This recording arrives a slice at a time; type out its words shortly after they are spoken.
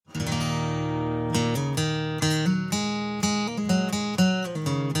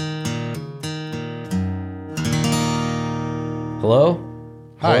Hello?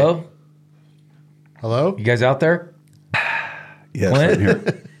 Hi. Hello? Hello? You guys out there? Yes, Clint? I'm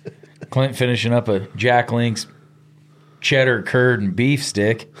here. Clint finishing up a Jack Link's cheddar, curd, and beef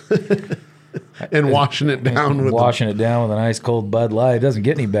stick. And washing it down with Washing it down with an ice cold Bud Light. It doesn't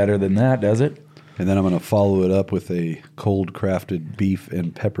get any better than that, does it? And then I'm going to follow it up with a cold crafted beef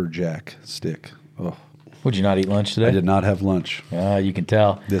and pepper jack stick. Oh, Would you not eat lunch today? I did not have lunch. You can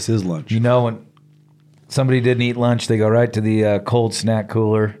tell. This is lunch. You know, when somebody didn't eat lunch, they go right to the cold snack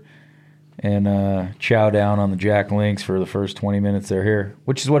cooler and chow down on the Jack Links for the first 20 minutes they're here,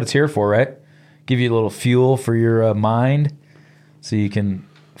 which is what it's here for, right? Give you a little fuel for your mind so you can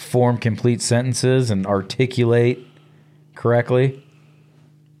form complete sentences and articulate correctly.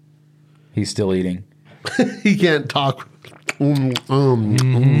 He's still eating. He can't talk.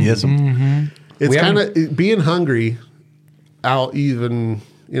 Yes. It's We kind of being hungry out, even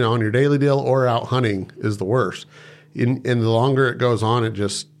on your daily deal or out hunting is the worst. And the longer it goes on, it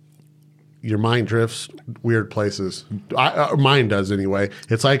just your mind drifts weird places. Mine does anyway.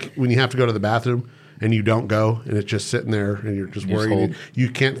 It's like when you have to go to the bathroom and you don't go, and it's just sitting there, and you're just Just worried. hold. You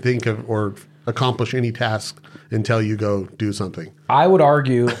can't think of or accomplish any task until you go do something. I would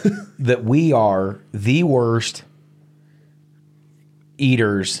argue that we are the worst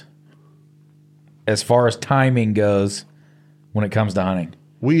eaters as far as timing goes when it comes to hunting.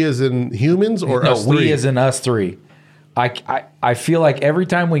 We as in humans or No, us we three? as in us three. I feel like every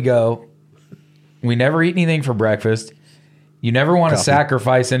time we go, we never eat anything for breakfast. You never want to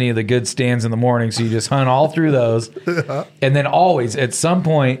sacrifice any of the good stands in the morning, so you just hunt all through those. And then always, at some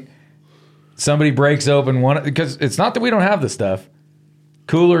point, somebody breaks open one, because it's not that we don't have the stuff.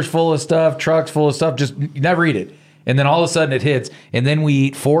 Coolers full of stuff, trucks full of stuff, just you never eat it. And then all of a sudden it hits, and then we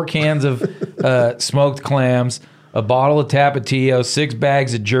eat 4 cans of smoked clams, a bottle of Tapatio, 6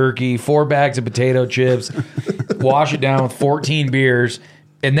 bags of jerky, 4 bags of potato chips, wash it down with 14 beers,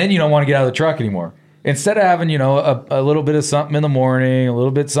 and then you don't want to get out of the truck anymore. Instead of having, a little bit of something in the morning, a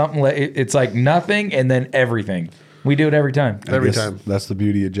little bit something late, it's like nothing and then everything. We do it every time. I Every guess time. That's the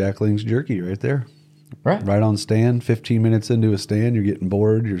beauty of Jack Link's jerky right there. Right. Right on stand, 15 minutes into a stand, you're getting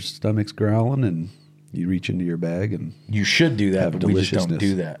bored, your stomach's growling, and you reach into your bag and You should do that, Have but we just don't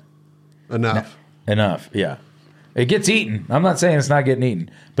deliciousness. do that. Enough. Yeah. It gets eaten. I'm not saying it's not getting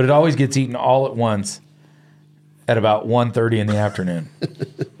eaten, but it always gets eaten all at once at about 1:30 in the afternoon.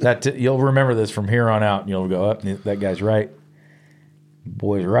 You'll remember this from here on out, and you'll go, up. That guy's right.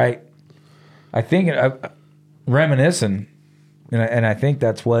 Boy's right. I think reminiscing, and I think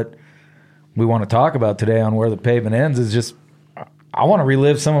that's what we want to talk about today on Where the Pavement Ends is just I want to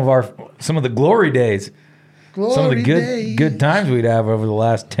relive some of the glory days. Some of the good times we'd have over the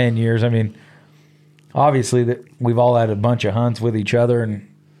last 10 years. I mean, obviously that we've all had a bunch of hunts with each other and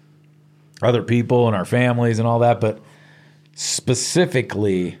other people and our families and all that, but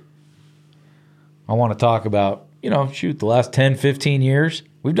specifically I want to talk about, the last 10, 15 years.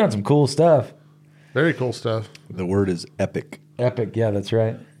 We've done some cool stuff. Very cool stuff. the word is epic. Epic, yeah, that's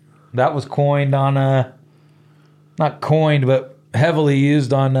right. That was coined on not coined, but heavily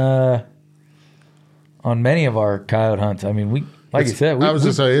used on many of our coyote hunts. I mean, you said, I was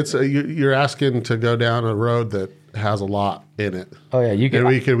just saying, you're asking to go down a road that has a lot in it. oh yeah, you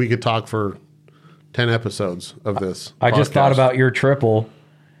And can. we could talk for 10 episodes of this. I just thought podcast. about your triple,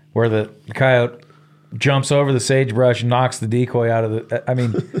 where the coyote jumps over the sagebrush and knocks the decoy out of the. I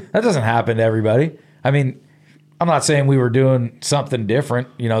mean, that doesn't happen to everybody. I mean, I'm not saying we were doing something different.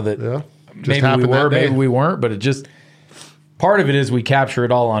 That Just maybe we happened were, that day. maybe we weren't, but it just part of it is we capture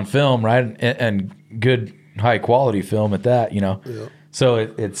it all on film, right? And good high quality film at that. So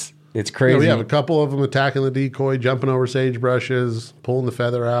it's crazy. We have a couple of them attacking the decoy, jumping over sagebrushes, pulling the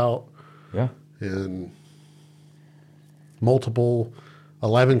feather out, yeah. and multiple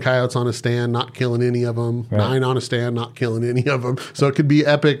 11 coyotes on a stand, not killing any of them. Right. 9 on a stand, not killing any of them. So it could be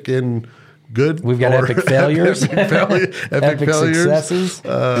epic and good. We've got or epic failures, epic failures. successes.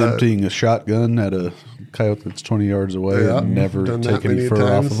 Emptying a shotgun at a coyote that's 20 yards away Yeah. and never Done that take any many fur off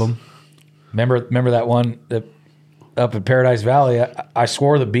times. of them. Remember that one that up in Paradise Valley? I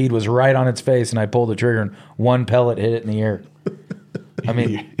swore the bead was right on its face, and I pulled the trigger, and one pellet hit it in the ear. I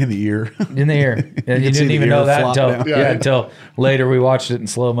mean, In the ear. in the ear, and you can see didn't the even ear know that flop until down. until later we watched it in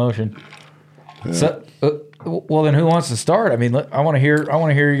slow motion. So, well, then who wants to start? I mean, I want to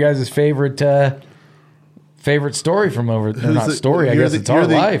hear you guys' favorite story from over. Or not the- story, I you're guess the- it's our you're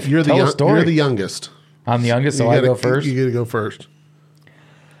the- life. You're Tell a story. You're the youngest. I'm the youngest, so You I gotta- go first. You got to go first.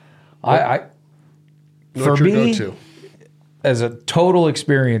 I for What's your me, go-to? as a total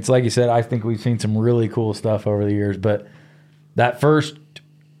experience, like you said, I think we've seen some really cool stuff over the years. But that first,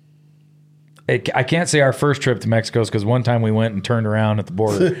 I can't say our first trip to Mexico because one time we went and turned around at the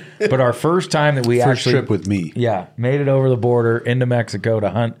border. But our first time that we First actually trip with me. Yeah, made it over the border into Mexico to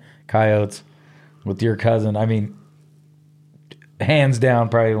hunt coyotes with your cousin. I mean, hands down,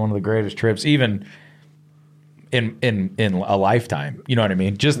 probably one of the greatest trips, even in a lifetime. You know what I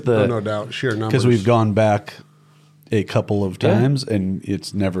mean? Just the no doubt, sheer numbers. Because we've gone back a couple of times and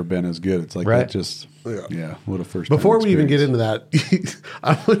it's never been as good. It's like Right. that just, Yeah. what a first Before time we even get experience. into that,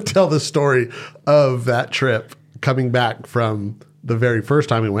 I want to tell the story of that trip coming back from the very first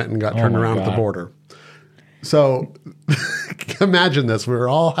time we went and got turned my around at the God. border. So imagine this. We were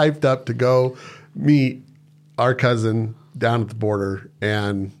all hyped up to go meet our cousin down at the border,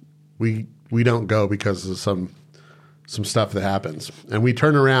 and we don't go because of some stuff that happens. And we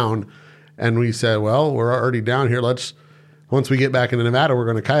turn around and we said, well, we're already down here. Once we get back into Nevada, we're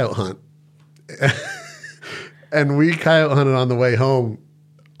going to coyote hunt. And we coyote hunted on the way home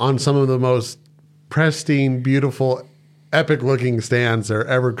on some of the most pristine, beautiful, epic looking stands there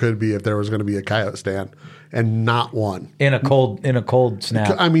ever could be if there was going to be a coyote stand, and not one. in a cold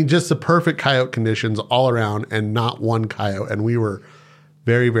snap. I mean, just the perfect coyote conditions all around and not one coyote. And we were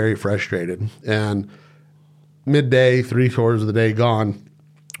very, very frustrated. And midday, 3/4 of the day gone,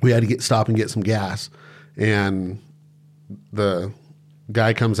 we had to stop and get some gas. And the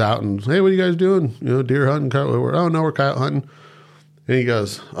guy comes out and, hey, what are you guys doing? You know, deer hunting, coyote. Oh, no, we're coyote hunting. And he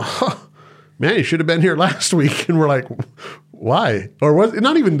goes, oh, man, you should have been here last week. And we're like, why? Or was it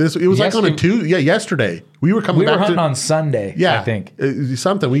not even this? It was like on a Tuesday. Yeah, yesterday. We were coming We were back hunting to on Sunday, yeah, I think.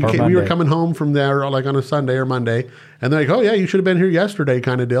 something. We were Monday. coming home from there like on a Sunday or Monday, and they're like, "Oh yeah, you should have been here yesterday,"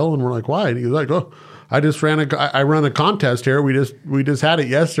 kind of deal. And we're like, "Why?" And he was like, "Oh, I just I run a contest here. We just had it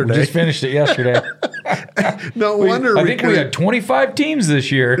yesterday. Just finished it yesterday. No wonder I think we had 25 teams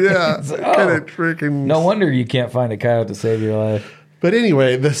this year. yeah, It's like, kind oh, of freaking. no wonder you can't find a coyote to save your life. But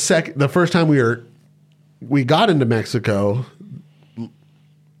anyway, the first time we got into Mexico,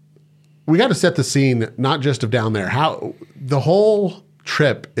 we got to set the scene, not just of down there. How the whole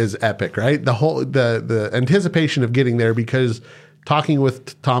trip is epic, right? The anticipation of getting there, because talking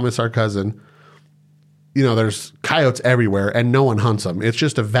with Thomas, our cousin, you know, there's coyotes everywhere and no one hunts them. It's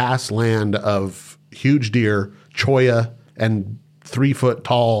just a vast land of huge deer, cholla, and 3-foot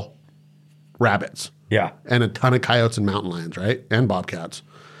tall rabbits. Yeah. And a ton of coyotes and mountain lions, right? And bobcats.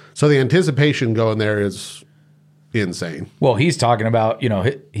 So the anticipation going there is insane. Well, he's talking about, you know,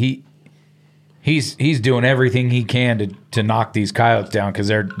 he's doing everything he can to knock these coyotes down because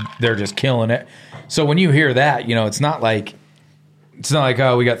they're just killing it. So when you hear that, you know, it's not like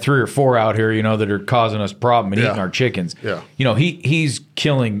oh, we got 3 or 4 out here, you know, that are causing us a problem and Yeah. eating our chickens. Yeah. You know, he's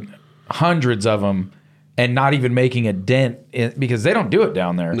killing hundreds of them and not even making a dent because they don't do it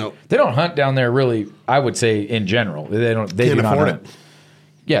down there. Nope. They don't hunt down there really, I would say in general. They Can't do not afford hunt. it.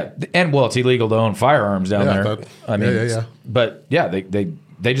 Yeah, and well, it's illegal to own firearms down Yeah, there. that- I mean, yeah. but yeah,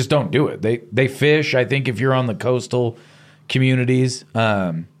 they just don't do it. They fish. I think if you're on the coastal communities,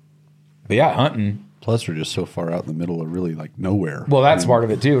 but yeah, hunting. Plus, we're just so far out in the middle of really like nowhere. Well, that's part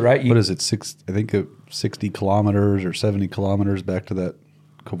of it too, right? What is it? 60 kilometers or 70 kilometers back to that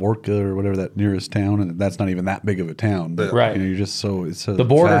Kavorka or whatever that nearest town, and that's not even that big of a town. But, Right. You know, you're just so it's so the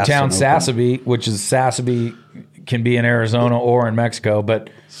border vast town and open. Sassabee, which is Sassabee, can be in Arizona or in Mexico. But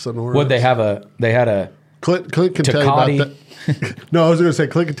Sonora. would they had a Clint can tell you about Tecate. that. No, I was going to say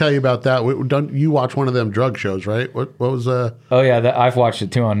Clint can tell you about that. Don't you watch one of them drug shows, right? What was oh yeah, I've watched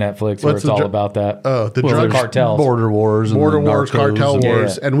it too on Netflix where What's it's the all dr- about that. the Well, drugs- cartels. Border wars, and Border the Wars, narcos Cartel and-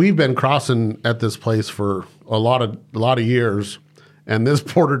 Wars, Yeah. and we've been crossing at this place for a lot of years. And this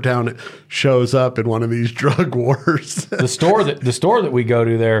border town shows up in one of these drug wars. the store that we go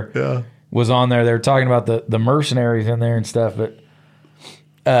to there was on there. They were talking about the mercenaries in there and stuff, but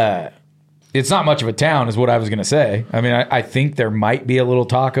it's not much of a town, is what I was going to say. I mean, I think there might be a little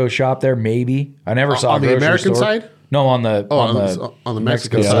taco shop there, maybe. I never saw on a the grocery American store. side? No, on the on the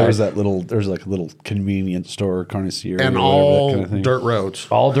Mexico Yeah, side. there's like a little convenience store, carniceria, And or whatever, all that kind of thing. dirt roads.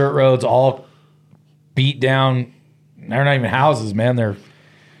 all dirt roads, all beat down. They're not even houses, man. They're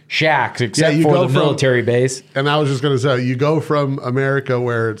shacks, except you for go the from- military base. And I was just going to say, you go from America,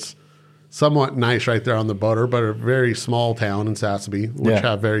 where it's somewhat nice right there on the border, but a very small town in Sassabee, which Yeah.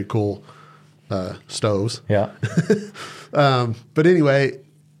 have very cool stoves. Yeah, But anyway,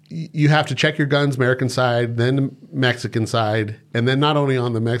 you have to check your guns, American side, then the Mexican side, and then not only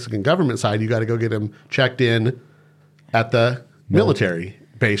on the Mexican government side, you got to go get them checked in at the military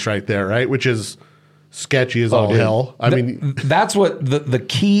base right there, right? Which is sketchy as all dude. hell. I mean, that's what the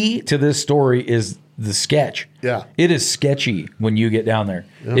key to this story is. The sketch. Yeah. It is sketchy when you get down there.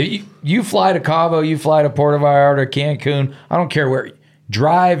 If you fly to Cabo, you fly to Puerto Vallarta, Cancun, I don't care where.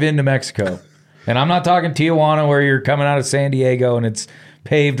 Drive into Mexico. And I'm not talking Tijuana where you're coming out of San Diego and it's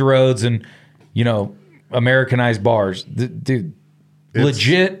paved roads and, Americanized bars. Dude,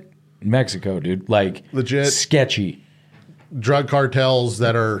 legit Mexico, dude. Like, Legit. sketchy. Drug cartels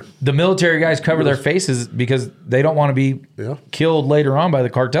that are The military guys cover their faces because they don't want to be killed later on by the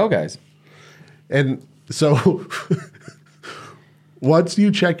cartel guys. And so once you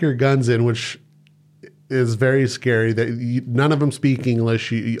check your guns in, which is very scary, that none of them speak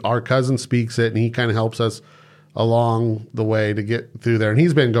English. Our cousin speaks it, and he kind of helps us along the way to get through there. And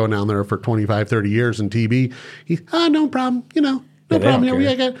he's been going down there for 25, 30 years in TB. He's, no problem, no problem. Here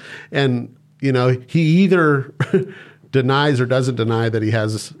we go. And, he either denies or doesn't deny that he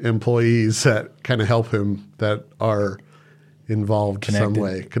has employees that kind of help him that are involved some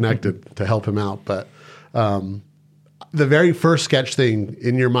way, connected to help him out. But the very first sketch thing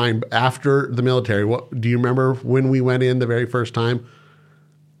in your mind after the military, what do you remember when we went in the very first time?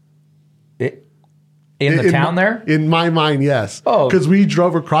 In the town there? In my mind, yes. Oh. Because we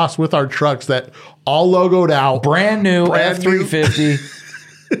drove across with our trucks that all logoed out. Brand new F-350.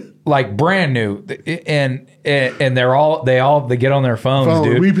 Like brand new. And they get on their phones,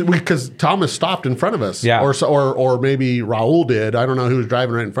 dude. Because Thomas stopped in front of us. Yeah. Or maybe Raul did. I don't know who was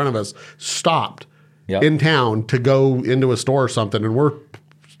driving right in front of us. Stopped in town to go into a store or something. And we're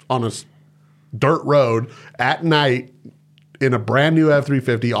on a dirt road at night in a brand new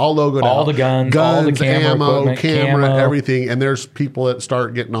F-350, all logoed out. All the guns, all the camera, camera, everything. And there's people that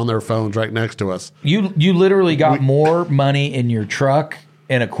start getting on their phones right next to us. You literally got more money in your truck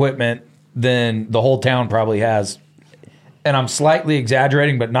and equipment than the whole town probably has. And I'm slightly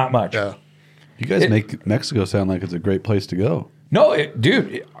exaggerating, but not much. Yeah. You guys make Mexico sound like it's a great place to go. No,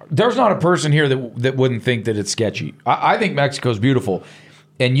 dude, there's not a person here that wouldn't think that it's sketchy. I think Mexico's beautiful.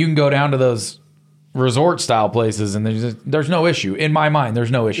 And you can go down to those resort style places and there's no issue. In my mind,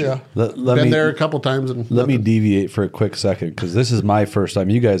 there's no issue. Yeah. Been there a couple times. And let me deviate for a quick second because this is my first time.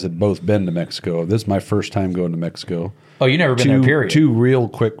 You guys had both been to Mexico. This is my first time going to Mexico. Oh, you never been there, period. Two real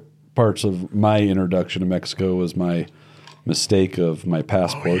quick parts of my introduction to Mexico was my mistake of my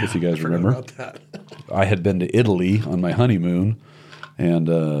passport, if you guys remember. I had been to Italy on my honeymoon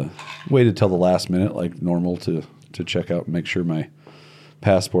and waited till the last minute like normal to check out and make sure my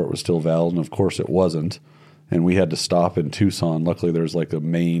passport was still valid, and of course it wasn't. And we had to stop in Tucson. Luckily, there's like a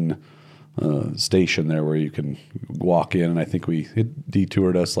main station there where you can walk in, and I think it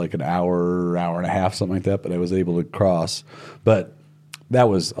detoured us like an hour and a half, something like that. But I was able to cross. But that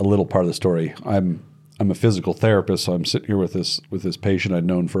was a little part of the story. I'm a physical therapist, so I'm sitting here with this patient I'd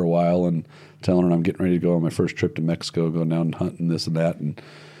known for a while, and telling her I'm getting ready to go on my first trip to Mexico, going down and hunting this and that, and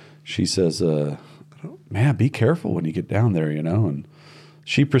she says, "Man, be careful when you get down there, And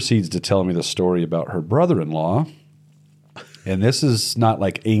she proceeds to tell me the story about her brother-in-law, and this is not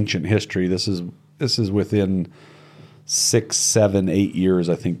like ancient history. This is within 6, 7, 8 years,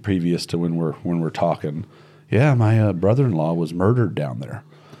 I think, previous to when we're talking. Yeah, my brother-in-law was murdered down there.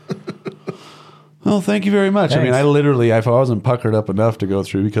 Well, thank you very much. Thanks. I mean, I literally, if I wasn't puckered up enough to go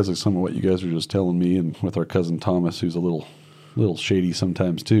through because of some of what you guys were just telling me, and with our cousin Thomas, who's a little shady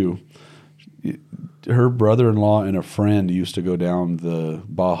sometimes too. Her brother-in-law and a friend used to go down the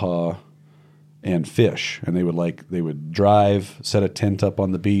Baja and fish, and they would drive, set a tent up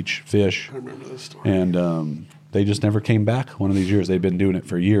on the beach, fish. I remember this story. And they just never came back. One of these years, they've been doing it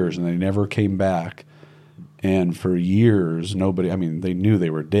for years, and they never came back. And for years, nobody. I mean, they knew they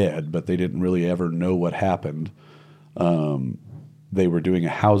were dead, but they didn't really ever know what happened. They were doing a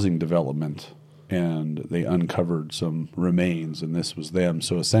housing development, and they uncovered some remains, and this was them.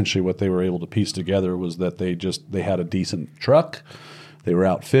 So essentially what they were able to piece together was that they had a decent truck. They were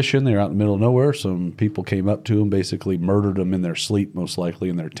out fishing. They were out in the middle of nowhere. Some people came up to them, basically murdered them in their sleep, most likely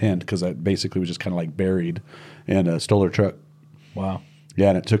in their tent, because that basically was just kind of like buried, and stole their truck. Wow.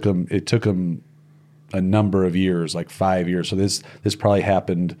 Yeah, and it took them a number of years, like 5 years. So this probably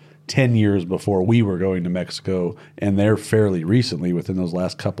happened 10 years before we were going to Mexico, and they're fairly recently, within those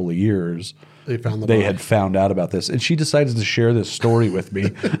last couple of years, they had found out about this. And she decides to share this story with me,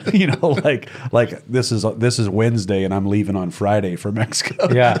 like this is Wednesday and I'm leaving on Friday for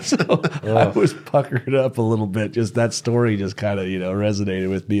Mexico. Yeah. So I was puckered up a little bit. Just that story just kind of, resonated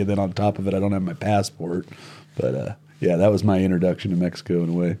with me. And then on top of it, I don't have my passport. But yeah, that was my introduction to Mexico in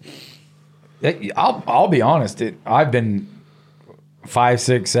a way. I'll be honest. I've been 5,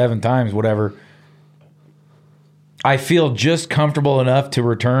 6, 7 times, whatever. I feel just comfortable enough to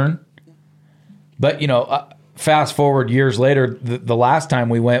return. But, fast forward years later, the last time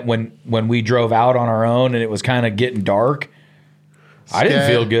we went, when we drove out on our own and it was kind of getting dark, I didn't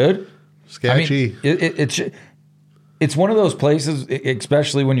feel good. Sketchy. I mean, it's one of those places,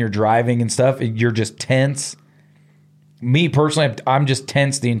 especially when you're driving and stuff, you're just tense. Me personally, I'm just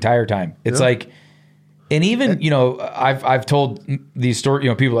tense the entire time. It's like, and even, you know, I've told these stories, you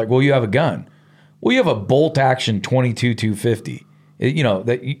know, people are like, well, you have a gun. Well, you have a bolt action 22 250. You know,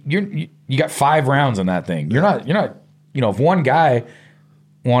 that you got 5 rounds in that thing. You're not, you know, if one guy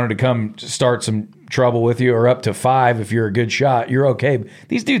wanted to come start some trouble with you, or up to 5, if you're a good shot, you're okay.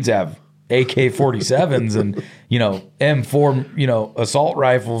 These dudes have AK-47s and, you know, M4, you know, assault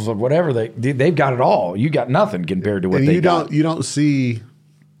rifles or whatever. They've got it all. You got nothing compared to what they got. You don't see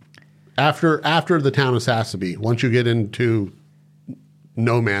after the town of Sassabee, once you get into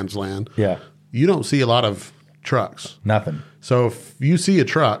no man's land, you don't see a lot of trucks. Nothing. So if you see a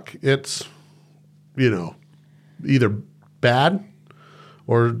truck, it's, you know, either bad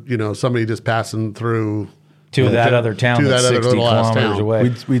or, you know, somebody just passing through to that other town that's 60 kilometers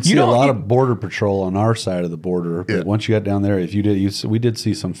away. We'd see a lot of border patrol on our side of the border, but once you got down there, we did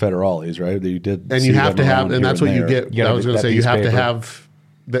see some federales, right? You did, and you have to have, and that's what you get. I was going to say, you have to have,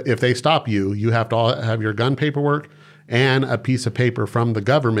 if they stop you, you have to have your gun paperwork and a piece of paper from the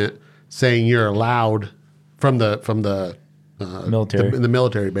government saying you're allowed from the military, the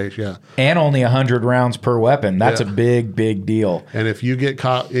military base, and only 100 rounds per weapon. That's a big deal. And if you get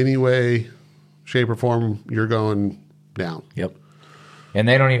caught any way, shape or form, you're going down. Yep. And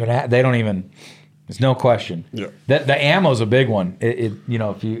they don't even there's no question. Yeah. The ammo's a big one. You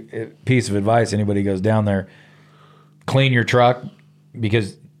know, piece of advice, anybody goes down there, clean your truck,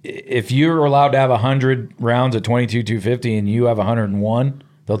 because if you're allowed to have 100 rounds of 22 250 and you have 101,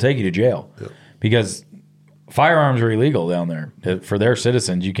 they'll take you to jail. Yeah. Because firearms are illegal down there. For their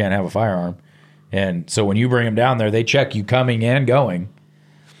citizens, you can't have a firearm. And so when you bring them down there, they check you coming and going.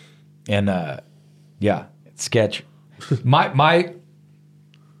 And it's sketch.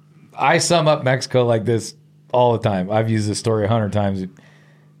 I sum up Mexico like this all the time. I've used this story 100 times.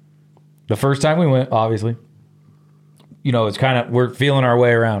 The first time we went, obviously, you know, it's kind of, we're feeling our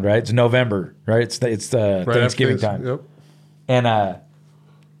way around, right? It's November, right? It's Thanksgiving time. Yep. And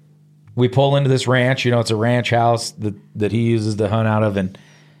we pull into this ranch. You know, it's a ranch house that he uses to hunt out of. And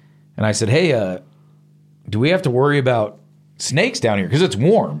I said, hey, do we have to worry about snakes down here? Because it's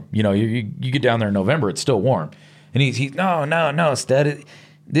warm. You know, you get down there in November, it's still warm. And he's no, Stud.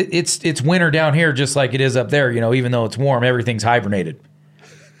 It's winter down here just like it is up there. You know, even though it's warm, everything's hibernated.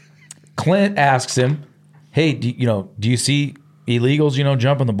 Clint asks him, hey, do you see illegals, you know,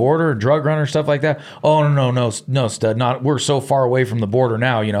 jumping the border, or drug runners, stuff like that? Oh, no, Stud. We're so far away from the border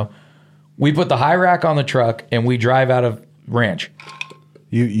now, you know. We put the high rack on the truck and we drive out of ranch.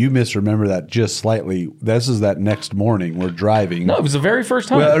 You misremember that just slightly. This is that next morning we're driving. No, it was the very first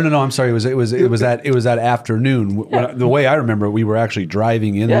time. Well, no, I'm sorry. It was that afternoon. Yeah. The way I remember, we were actually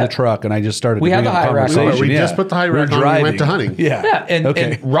driving in the truck, and I just started. We had the high rack. We just put the high rack on. And went to hunting. Yeah,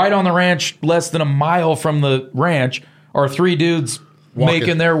 and right on the ranch, less than a mile from the ranch, are 3 dudes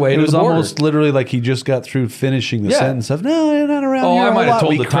making their way to the border. It was almost literally like he just got through finishing the sentence of, no, you're not around here. I might have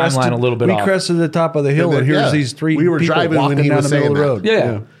told the timeline a little bit off. We crested the top of the hill, and here's these 3 we were people driving walking when he down was the middle of the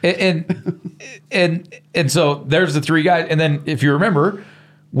saying road. Yeah. And so there's the 3 guys. And then if you remember,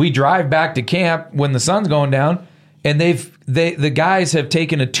 we drive back to camp when the sun's going down, and the guys have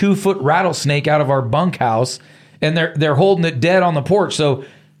taken a 2-foot rattlesnake out of our bunkhouse, and they're holding it dead on the porch. So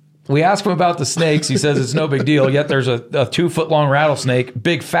we ask him about the snakes. He says it's no big deal. Yet there's a 2-foot-long rattlesnake,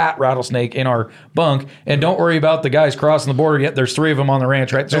 big fat rattlesnake in our bunk. And don't worry about the guys crossing the border. Yet there's 3 of them on the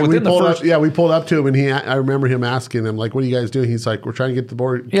ranch, right? So and within we pulled up to him, and I remember him asking him, like, "What are you guys doing?" He's like, "We're trying to get to the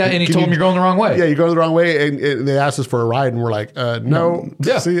border." Yeah, and he told him you're going the wrong way. Yeah, you're going the wrong way, and they asked us for a ride, and we're like, "No,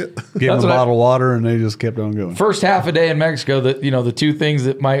 Yeah. see it." Gave them a bottle of water, and they just kept on going. First half a day in Mexico, the 2 things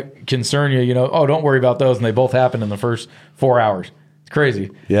that might concern you, don't worry about those, and they both happen in the first 4 hours.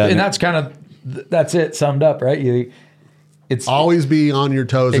 Crazy. Yeah. And that's it summed up, right? It's always be on your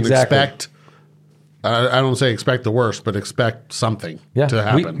toes Exactly. and expect. I don't say expect the worst, but expect something to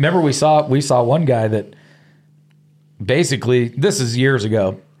happen. Remember we saw one guy that basically, this is years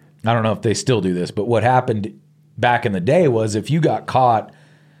ago. I don't know if they still do this, but what happened back in the day was if you got caught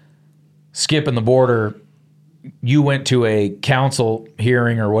skipping the border, you went to a council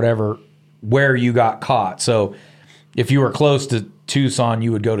hearing or whatever where you got caught. So if you were close to Tucson,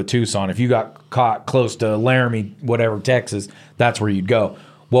 you would go to Tucson. If you got caught close to Laramie, whatever, Texas, that's where you'd go.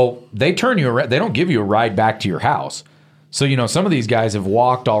 Well, they turn you around. They don't give you a ride back to your house. So, some of these guys have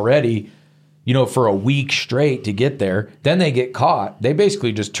walked already, for a week straight to get there. Then they get caught. They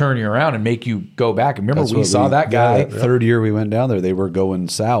basically just turn you around and make you go back. And remember, we saw that guy. That third year we went down there, they were going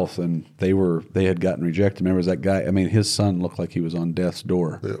south, and they had gotten rejected. Remember, that guy? I mean, his son looked like he was on death's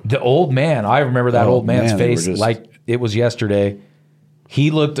door. The old man. I remember that old man's face. it was yesterday.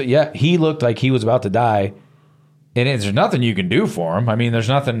 He looked like he was about to die, and there's nothing you can do for him. I mean, there's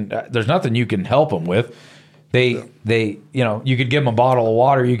nothing you can help him with. They you could give him a bottle of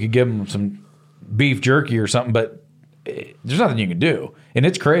water, you could give him some beef jerky or something, but there's nothing you can do, and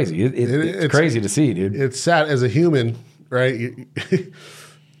it's crazy. It's crazy to see, dude. It's sad as a human, right?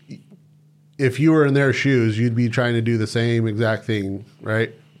 If you were in their shoes, you'd be trying to do the same exact thing,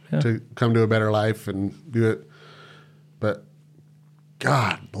 right? Yeah. To come to a better life and do it. But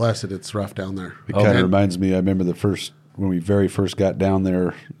God bless it, it's rough down there. It kind of reminds me, I remember when we very first got down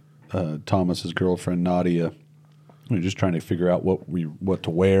there, Thomas's girlfriend, Nadia, we were just trying to figure out what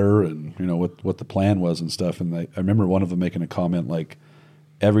to wear and, what the plan was and stuff. And I remember one of them making a comment like,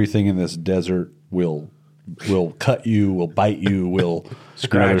 everything in this desert will cut you, will bite you, will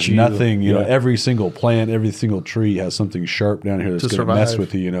scratch you. Nothing, every single plant, every single tree has something sharp down here that's going to mess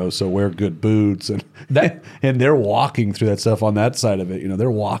with you, so wear good boots. And and they're walking through that stuff on that side of it. They're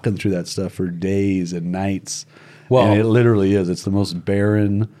walking through that stuff for days and nights. Well, and it literally is. It's the most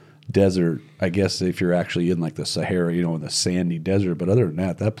barren desert, I guess, if you're actually in like the Sahara, in the sandy desert. But other than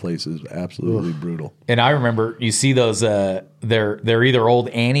that place is absolutely brutal. And I remember you see those, they're either old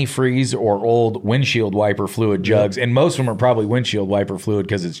antifreeze or old windshield wiper fluid jugs. And most of them are probably windshield wiper fluid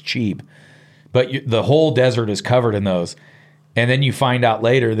because it's cheap. But the whole desert is covered in those. And then you find out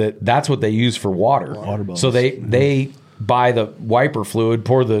later that that's what they use for water. Water bottles. So they buy the wiper fluid,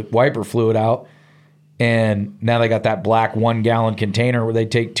 pour the wiper fluid out, and now they got that black 1 gallon container where they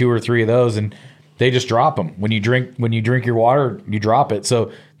take 2 or 3 of those and they just drop them. When you drink your water, you drop it.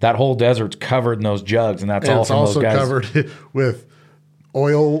 So that whole desert's covered in those jugs, and that's all from those guys. It's also covered with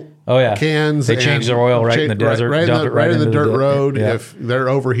oil cans. They change their oil right in the desert, dump it right in the dirt road. Yeah. If they're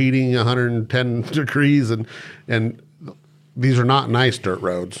overheating 110 degrees, and these are not nice dirt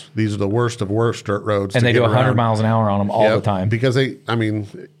roads. These are the worst of worst dirt roads. And they do 100 miles an hour on them all the time. Because you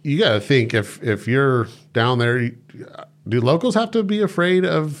got to think, if you're down there, do locals have to be afraid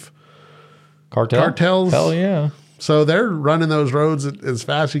of cartels? Hell yeah. So they're running those roads as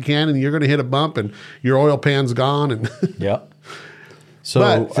fast as you can, and you're going to hit a bump, and your oil pan's gone. And yep. So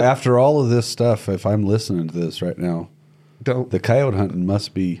after all of this stuff, if I'm listening to this right now, the coyote hunting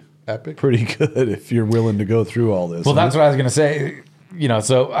must be epic, pretty good if you're willing to go through all this. Well, that's what I was going to say.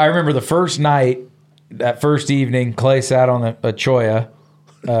 So I remember the first night, that first evening, Clay sat on a cholla.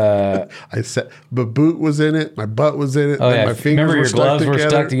 I said my boot was in it, my butt was in it. Oh yeah, my fingers remember your gloves were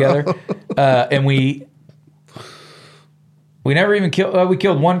stuck together. And we never even killed. We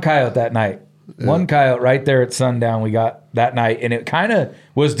killed one coyote that night. Yeah. One coyote right there at sundown. We got that night, and it kind of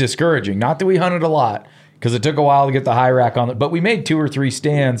was discouraging. Not that we hunted a lot, because it took a while to get the high rack on it, but we made 2 or 3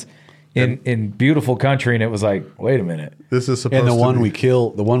 stands in beautiful country, and it was like, wait a minute, this is supposed. And the one to be.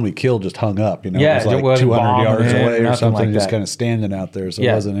 we killed just hung up. Yeah, it was like 200 yards away or something, like just kind of standing out there. So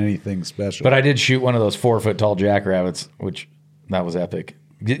it wasn't anything special. But I did shoot one of those 4 foot tall jackrabbits, which that was epic.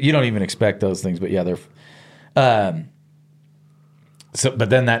 You don't even expect those things, but yeah, they're. But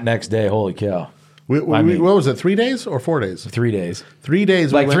then that next day, holy cow! What was it? 3 days or 4 days? 3 days. 3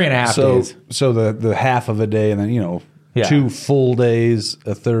 days. Like 3.5 days. So the half of a day, and then 2 full days,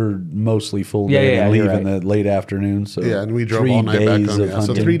 a third mostly full day, and leave in the late afternoon. So and we drove all night back home.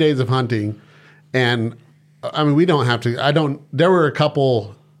 So 3 days of hunting, and we don't have to. There were a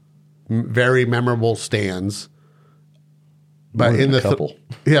couple very memorable stands, but more than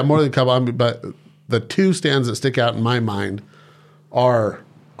a couple. But the 2 stands that stick out in my mind are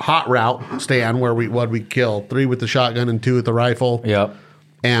hot route stand where we killed 3 with the shotgun and 2 with the rifle. Yep.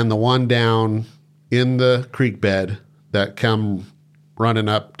 And the one down in the creek bed that come running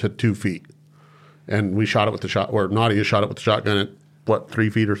up to 2 feet. And we shot it with Nadia shot it with the shotgun at 3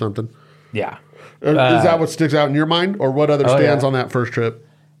 feet or something? Yeah. Is that what sticks out in your mind? Or what other stands on that first trip?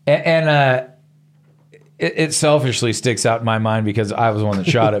 And it selfishly sticks out in my mind because I was the one that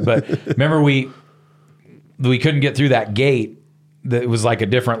shot it. But remember we couldn't get through that gate. That was like a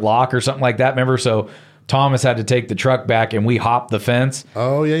different lock or something like that. Remember? So Thomas had to take the truck back, and we hopped the fence.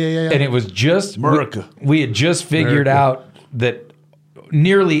 Oh, yeah. And it was just America. We had just figured out that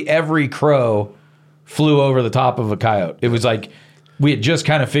nearly every crow flew over the top of a coyote. It was like we had just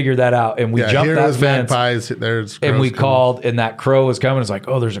kind of figured that out, and we jumped that fence. Magpies, there's and we called, and that crow was coming. It's like,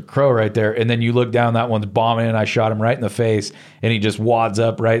 oh, there's a crow right there. And then you look down, that one's bombing, and I shot him right in the face, and he just wads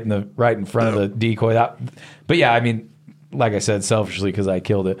up right in front of the decoy. But yeah, like I said, selfishly because I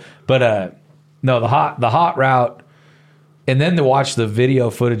killed it. But no, the hot route, and then to watch the video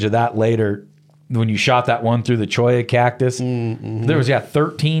footage of that later, when you shot that one through the cholla cactus, there was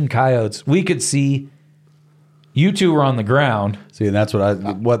 13 coyotes. We could see. You 2 were on the ground. See, and that's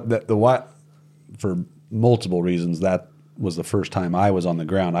what for multiple reasons, that was the first time I was on the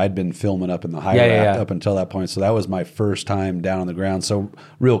ground. I'd been filming up in the high rack up until that point. So that was my first time down on the ground. So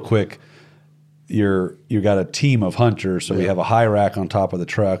real quick, you got a team of hunters. So we have a high rack on top of the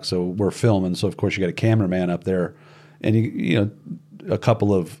truck. So we're filming. So of course you got a cameraman up there, and you know, a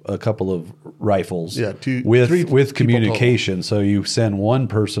couple of rifles. Yeah, with communication. So you send one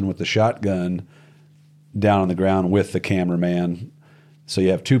person with the shotgun down on the ground with the cameraman. So you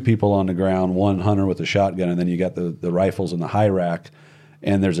have two people on the ground, one hunter with a shotgun, and then you got the rifles in the high rack,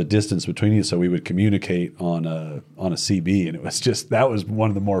 and there's a distance between you. So we would communicate on a CB, and it was just, that was one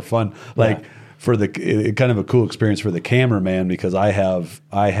of the more fun, like for kind of a cool experience for the cameraman, because I have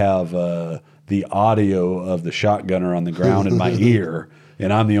the audio of the shotgunner on the ground in my ear,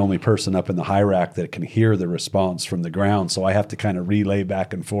 and I'm the only person up in the high rack that can hear the response from the ground. So I have to kind of relay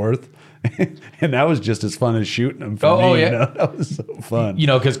back and forth. And that was just as fun as shooting them for me. Yeah. You know? That was so fun. You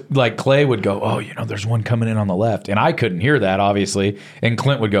know, because like Clay would go, oh, you know, there's one coming in on the left. And I couldn't hear that, obviously. And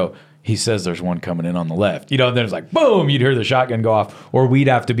Clint would go, he says there's one coming in on the left. You know, and then it's like, boom, you'd hear the shotgun go off. Or we'd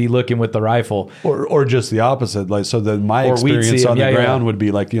have to be looking with the rifle. Or just the opposite. Like, so then my experience on the ground would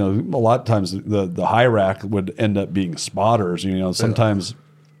be like, you know, a lot of times the high rack would end up being spotters. You know, sometimes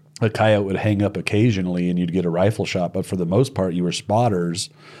a coyote would hang up occasionally and you'd get a rifle shot, but for the most part you were spotters.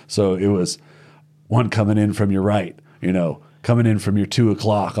 So it was one coming in from your right, you know, coming in from your 2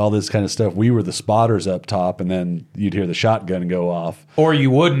 o'clock, all this kind of stuff. We were the spotters up top, and then you'd hear the shotgun go off. Or you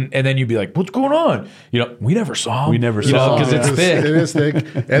wouldn't, and then you'd be like, what's going on? You know, we never saw him. We never saw him. Because it's thick. It is thick.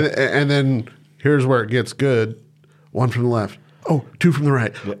 And then here's where it gets good. One from the left. Oh, 2 from the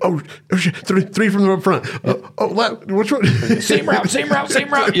right. Yeah. Oh shit, three from the front. Oh, left. Which one? Same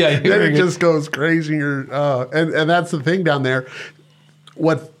route. Yeah. Then it just goes crazy. And that's the thing down there.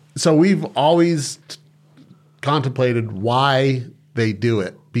 So we've always contemplated why they do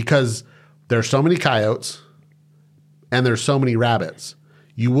it, because there's so many coyotes and there's so many rabbits.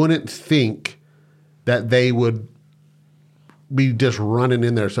 You wouldn't think that they would be just running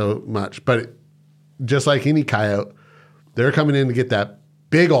in there so much, but just like any coyote, they're coming in to get that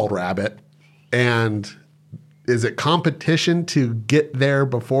big old rabbit. And is it competition to get there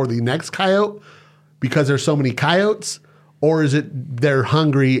before the next coyote because there's so many coyotes, or is it they're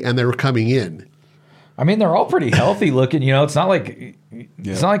hungry and they're coming in? I mean, they're all pretty healthy looking. You know, it's not like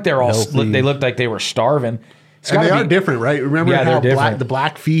they're all they looked like they were starving. And they are different, right? Remember how the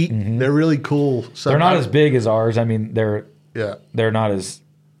black feet? Mm-hmm. They're really cool. They're not as big as ours. I mean, they're not as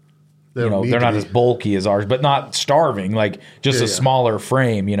they're not as bulky as ours, but not starving. Like just a smaller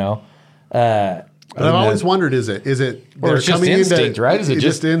frame. You know. But I've always wondered: is it or it's just instinct, right? Is it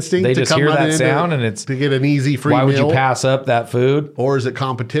just instinct? They just hear that sound and it's to get an easy free meal? Why would you meal? pass up that food? Or is it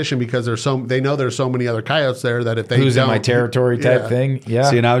competition because they know there's so many other coyotes there that if they who's in my territory type thing? Yeah.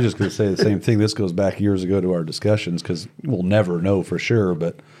 See, and I was just going to say the same thing. This goes back years ago to our discussions, because we'll never know for sure,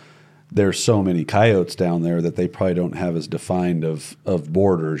 but there's so many coyotes down there that they probably don't have as defined of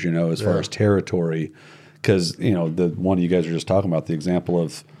borders, you know, as far as territory. Because, you know, the one you guys were just talking about, the example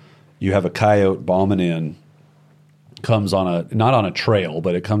of you have a coyote bombing in, comes on not on a trail,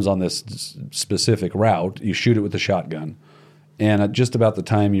 but it comes on this specific route. You shoot it with the shotgun, and at just about the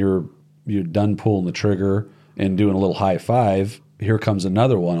time you're done pulling the trigger and doing a little high five, here comes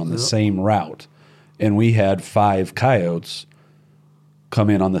another one on the same route. And we had 5 coyotes come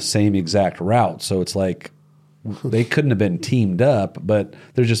in on the same exact route. So it's like they couldn't have been teamed up, but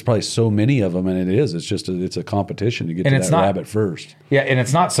there's just probably so many of them, and it's a competition to get to that rabbit first. Yeah, and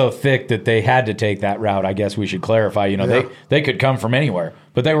it's not so thick that they had to take that route. I guess we should clarify. You know, they could come from anywhere,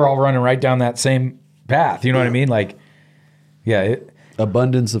 but they were all running right down that same path. You know what I mean? Like,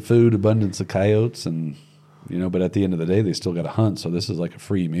 abundance of food, abundance of coyotes, and you know. But at the end of the day, they still got to hunt. So this is like a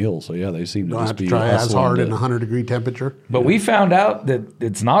free meal. So yeah, they seem to just be try as hard in 100-degree temperature. But we found out that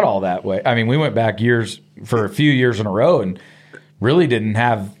it's not all that way. I mean, we went back for a few years in a row and really didn't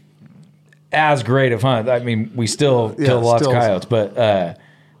have as great of hunt. I mean, we still killed lots of coyotes, but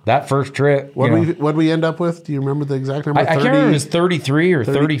that first trip, what we end up with? Do you remember the exact number? I can't remember. It was 33 or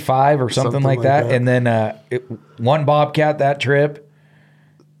 35 or something like that. And then one bobcat that trip.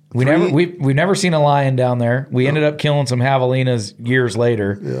 We've never seen a lion down there. We ended up killing some javelinas years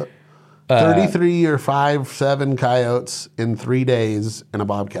later. Yeah. 33 or 7 coyotes in 3 days and a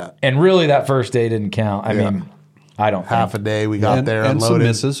bobcat. And really, that first day didn't count. I mean, I don't half think. a day we got there and unloaded. Some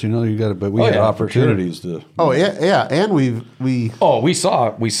misses, you know. You got to, but we had opportunities to. Oh yeah, and we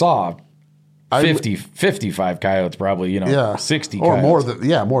saw 55 coyotes probably. You know, 60 or coyotes.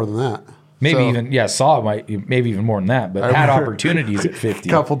 more than that. Maybe even more than that, but had opportunities at 50.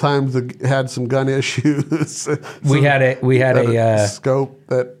 A couple times had some gun issues. We had a scope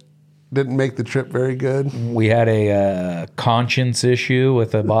that didn't make the trip very good. We had a conscience issue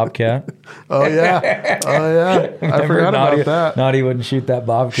with a bobcat. Oh yeah, I forgot Nadia, about that. Nadia wouldn't shoot that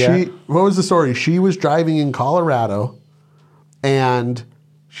bobcat. What was the story? She was driving in Colorado, and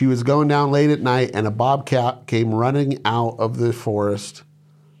she was going down late at night, and a bobcat came running out of the forest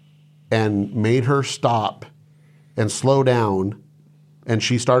and made her stop and slow down. And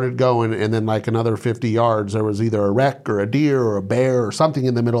she started going, and then like another 50 yards, there was either a wreck or a deer or a bear or something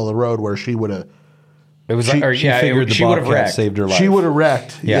in the middle of the road where she would have. It was She figured the she would have bobcat wrecked. saved her life. She would have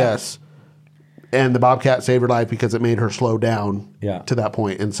wrecked, Yeah. yes. And the bobcat saved her life because it made her slow down Yeah. to that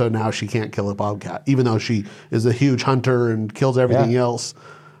point. And so now she can't kill a bobcat, even though she is a huge hunter and kills everything Yeah. else.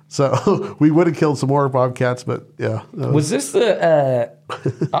 So we would have killed some more bobcats, but yeah. Was this the?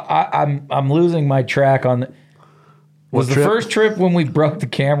 I'm losing my track on. Was the trip? first trip when we broke the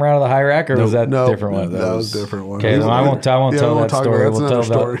camera out of the high rack, or was that no, a different one? that was a different one. Okay, well, I won't tell Yeah, that we'll talk story. about- We'll that's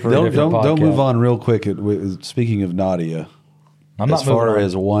tell another that story. for a Don't different don't podcast. move on real quick. Speaking of Nadia, I'm not as far moving on.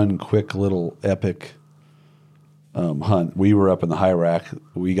 as one quick little epic hunt, we were up in the high rack.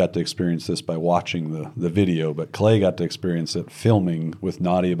 We got to experience this by watching the video, but Clay got to experience it filming with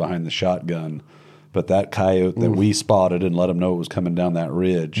Nadia behind the shotgun. But that coyote that we spotted and let him know it was coming down that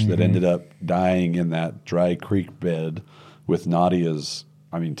ridge that ended up dying in that dry creek bed with Nadia's.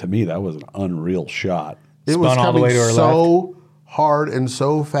 I mean, to me, that was an unreal shot. It was Spun all the coming way to her so hard and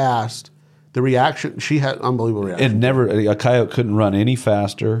so fast. The reaction, she had unbelievable reaction. And a coyote couldn't run any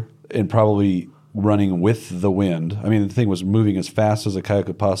faster, and probably running with the wind. I mean, the thing was moving as fast as a coyote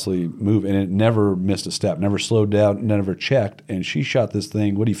could possibly move, and it never missed a step, never slowed down, never checked. And she shot this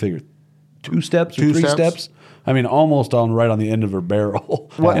thing, what do you figure, 2 steps or 2 3 steps? steps? I mean, almost right on the end of her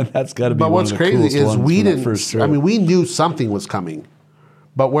barrel. And that's got to be But one what's of the crazy coolest is ones we from that didn't. first trip. I mean, we knew something was coming,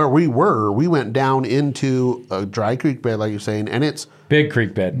 but where we were, we went down into a dry creek bed, like you're saying, and it's Big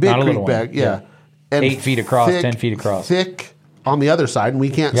creek bed, big not a creek little bed, one. yeah. And 8 feet across, 10 feet across. thick on the other side, and we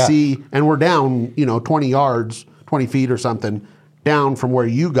can't Yeah. see. And we're down, 20 yards, 20 feet or something, down from where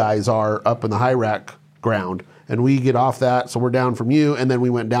you guys are up in the high rack ground. And we get off that, so we're down from you, and then we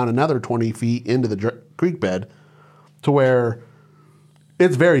went down another 20 feet into the creek bed, to where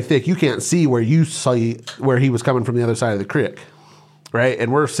it's very thick. You can't see where where he was coming from the other side of the creek, right?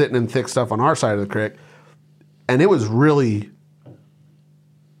 And we're sitting in thick stuff on our side of the creek, and it was really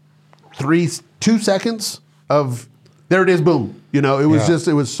 2 seconds of there it is, boom. It was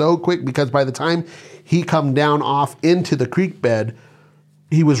it was so quick because by the time he come down off into the creek bed,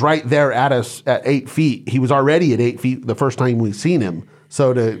 he was right there at us at 8 feet. He was already at 8 feet the first time we seen him.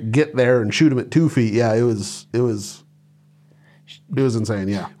 So to get there and shoot him at 2 feet, yeah, it was insane.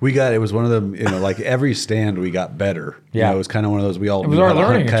 Yeah, it was one of them, like every stand we got better. Yeah. It was kind of one of those, we all It was knew our how to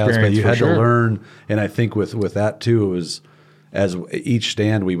hunt learning coyotes, but experience you for had sure. to learn. And I think with that too, it was as each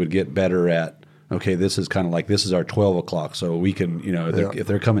stand we would get better at, okay, this is kind of like, this is our 12 o'clock. So we can, if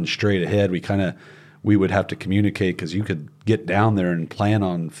they're coming straight ahead, we would have to communicate, because you could get down there and plan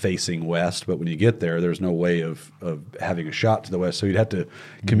on facing west, but when you get there, there's no way of having a shot to the west. So you'd have to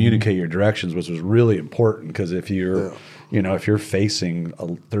communicate your directions, which was really important, because if you're if you're facing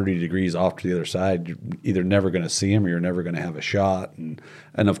 30 degrees off to the other side, you're either never going to see them or you're never going to have a shot. And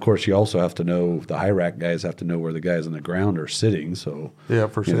of course, you also have to know, the high rack guys have to know where the guys on the ground are sitting. So Yeah,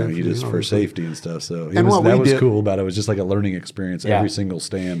 for safety, for obviously. safety and stuff. So And what we that was did- cool about it. It was just like a learning experience Yeah. every single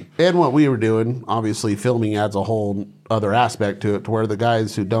stand. and what we were doing, obviously, filming adds a whole other aspect to it, to where the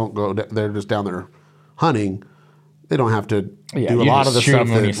guys who don't go, they're just down there hunting. They don't have to Yeah, do a you lot just of the shoot stuff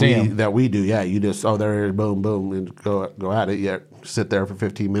 'em when you see 'em. that we do. Yeah, you just there it is, boom, boom, and go at it. Yeah, sit there for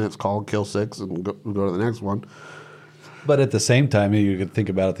 15 minutes, call, kill 6, and go to the next one. But at the same time, you could think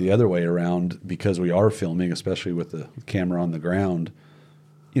about it the other way around, because we are filming, especially with the camera on the ground.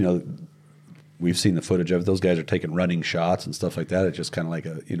 We've seen the footage of it. Those guys are taking running shots and stuff like that. It's just kind of like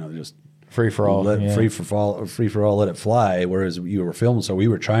just Free for all. Yeah. free for all, let it fly. Whereas you were filming, so we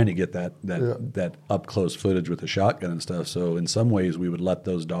were trying to get that up close footage with the shotgun and stuff. So in some ways, we would let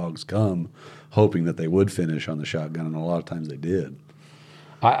those dogs come, hoping that they would finish on the shotgun, and a lot of times they did.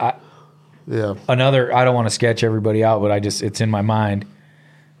 Yeah, Another, I don't want to sketch everybody out, but it's in my mind.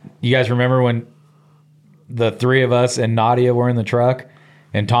 You guys remember when the 3 of us and Nadia were in the truck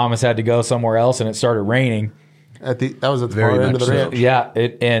and Thomas had to go somewhere else and it started raining? that was at the Very far end much of the so. ranch. Yeah,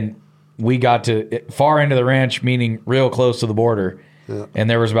 and we got to far into the ranch, meaning real close to the border. Yeah. And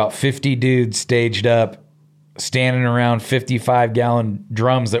there was about 50 dudes staged up, standing around 55-gallon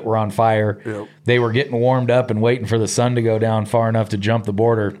drums that were on fire. Yep. They were getting warmed up and waiting for the sun to go down far enough to jump the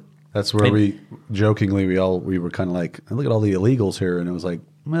border. That's where we jokingly we were kind of like, look at all the illegals here, and it was like,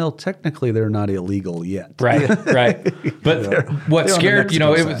 Well, technically, they're not illegal yet. Right, right. But what They're on the scared,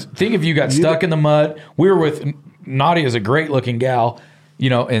 Mexico it was, side. think if you got stuck in the mud. We were with Nadia's a great looking gal,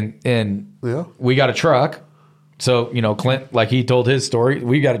 and Yeah. we got a truck. So, Clint, like he told his story,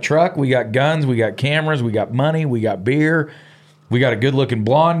 we got a truck, we got guns, we got cameras, we got money, we got beer, we got a good looking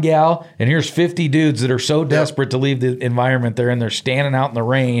blonde gal, and here's 50 dudes that are so desperate to leave the environment they're in. They're standing out in the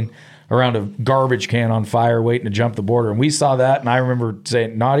rain around a garbage can on fire waiting to jump the border. And we saw that, and I remember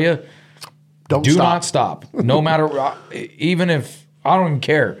saying, Nadia, do not stop. No matter, even if, I don't even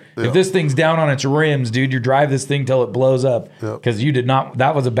care. If this thing's down on its rims, dude, you drive this thing till it blows up. Because you did not,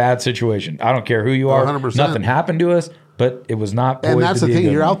 that was a bad situation. I don't care who you are. 100%. Nothing happened to us, but it was not poised And that's to the be a thing.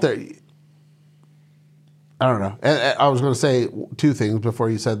 good You're one. out there. I don't know. And I was going to say two things before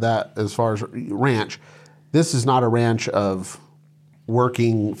you said that as far as ranch. This is not a ranch of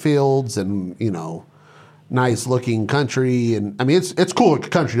working fields and, nice looking country. And I mean, it's cool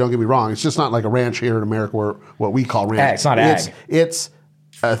country, don't get me wrong. It's just not like a ranch here in America where what we call ranch. It's not ag. It's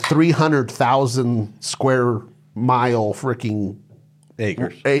a 300,000 square mile freaking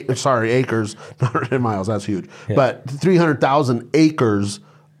Acres. acres, not in miles. That's huge. But 300,000 acres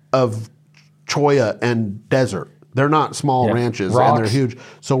of cholla and desert. They're not small ranches, Rocks, and they're huge.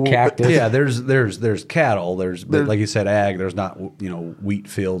 So cactus. Yeah, there's cattle. But like you said, ag. There's not wheat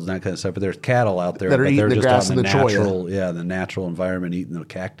fields and that kind of stuff. But there's cattle out there That are but they're eating the just grass on the and the cholla. natural, the natural environment, eating the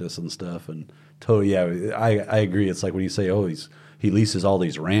cactus and stuff. And totally, I agree. It's like when you say, he leases all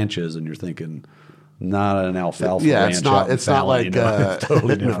these ranches, and you're thinking, not an alfalfa ranch. it's not. out in It's not Fallon, like it's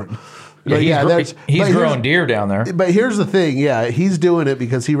totally no. different. Yeah, But he's but here's- growing deer down there. But here's the thing. Yeah, he's doing it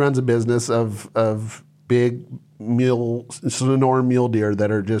because he runs a business of big Sonoran mule deer that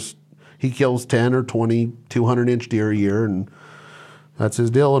are just. He kills 10 or 20 200-inch deer a year, and that's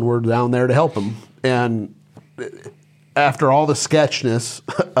his deal. And we're down there to help him. And after all the sketchness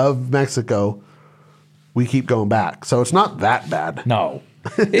of Mexico, we keep going back. So it's not that bad. No.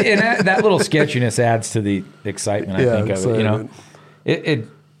 And that little sketchiness adds to the excitement, I think, of it. It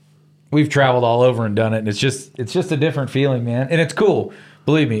we've traveled all over and done it, and it's just a different feeling, man. And it's cool.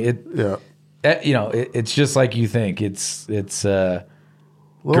 Believe me, it's just like you think. It's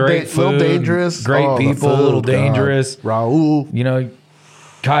great food, little dangerous, great the people, a food, little God. dangerous. Raul.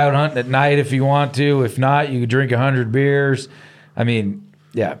 Coyote hunting at night if you want to. If not, you could drink 100 beers. I mean,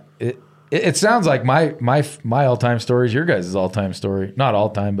 yeah. It sounds like my all-time story is your guys' all-time story. Not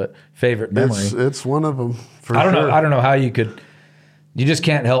all-time, but favorite memory. It's one of them. I don't know how you could. You just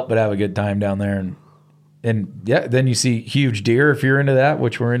can't help but have a good time down there, and yeah. Then you see huge deer if you're into that,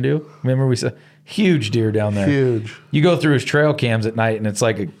 which we're into. Remember we saw huge deer down there. Huge. You go through his trail cams at night, and it's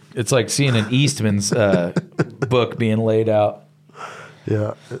like seeing an Eastman's book being laid out.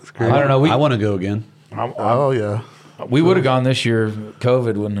 Yeah, it's great. I don't know. I want to go again. Oh yeah, We would have gone this year.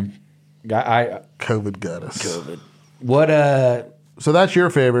 COVID wouldn't have. COVID got us. What? So that's your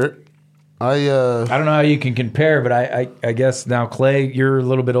favorite. I don't know how you can compare, but I guess now, Clay, you're a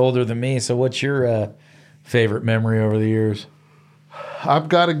little bit older than me. So what's your favorite memory over the years? I've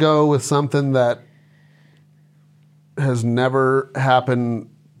got to go with something that has never happened,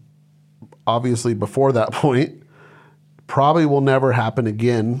 obviously, before that point. Probably will never happen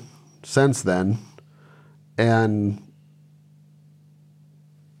again since then. And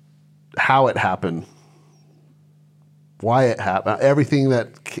how it happened, why it happened, everything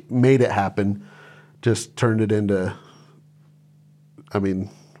that made it happen just turned it into, I mean...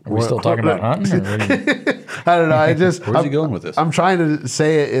 Are we still talking about hunting? Or I don't know. I just Where's he going with this? I'm trying to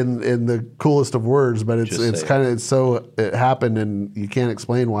say it in the coolest of words, but Just say it's it. kind of it happened, and you can't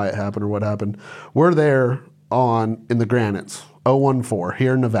explain why it happened or what happened. We're there in the Granites, 014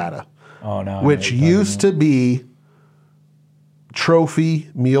 here in Nevada, Oh no! which used to be trophy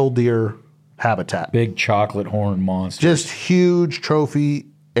mule deer habitat. big chocolate horn monster. Just huge trophy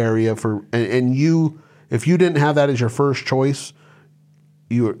area for and you if you didn't have that as your first choice,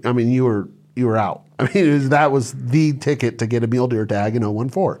 you were out. I mean, that was the ticket to get a mule deer tag in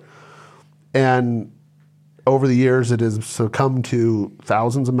 014. And over the years, it has succumbed to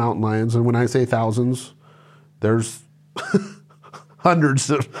thousands of mountain lions. And when I say thousands, there's hundreds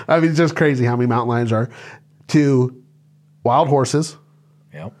of, I mean, it's just crazy how many mountain lions are, to wild horses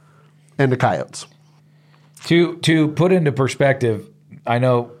Yep. and to coyotes. To put into perspective, I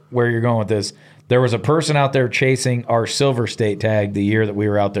know where you're going with this. There was a person out there chasing our silver state tag the year that we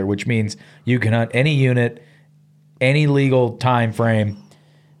were out there, which means you can hunt any unit, any legal time frame.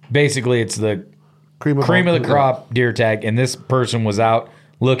 Basically, it's the cream of the crop deer tag, and this person was out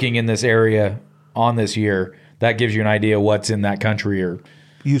looking in this area on this year. That gives you an idea what's in that country or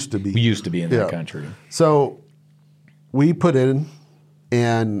Used to be. used to be in that country. So we put in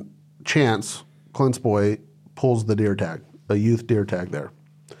and Chance, Clint's boy, pulls the deer tag, a youth deer tag there.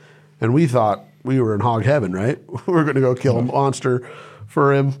 And we thought we were in hog heaven, right? We were going to go kill a monster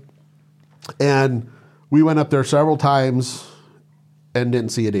for him. And we went up there several times and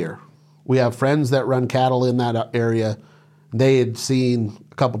didn't see a deer. We have friends that run cattle in that area. They had seen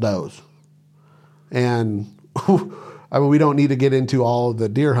a couple does. And I mean, we don't need to get into all of the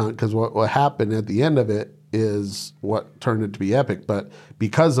deer hunt because what happened at the end of it is what turned it to be epic. But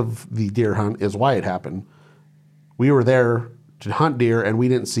because of the deer hunt is why it happened. We were there to hunt deer and we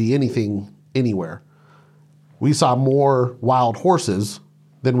didn't see anything anywhere. We saw more wild horses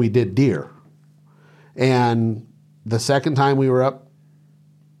than we did deer. And the second time we were up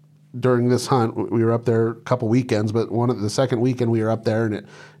during this hunt, we were up there a couple weekends, but the second weekend we were up there and it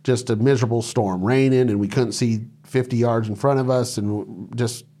just a miserable storm, raining, and we couldn't see 50 yards in front of us and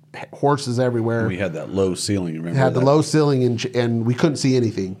just horses everywhere. We had that low ceiling, remember? Had the low ceiling and we couldn't see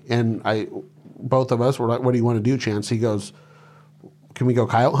anything. And both of us were like, what do you want to do, Chance? He goes, can we go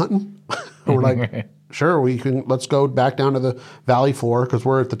coyote hunting? We're like, sure, we can. Let's go back down to the valley floor because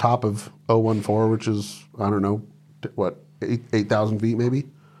we're at the top of 014, which is, I don't know, what, 8,000 feet maybe?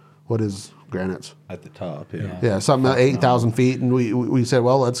 What is Granite's? At the top, yeah. Yeah, something like 8,000 feet. And we said,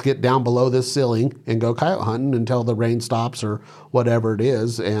 well, let's get down below this ceiling and go coyote hunting until the rain stops or whatever it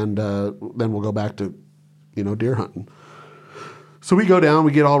is. And then we'll go back to, deer hunting. So we go down,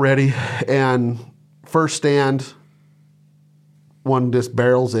 we get all ready. And first stand, one just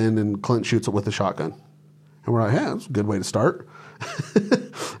barrels in and Clint shoots it with a shotgun. And we're like, yeah, that's a good way to start.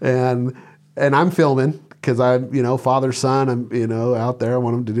 and I'm filming. Because I'm, father, son, I'm, out there. I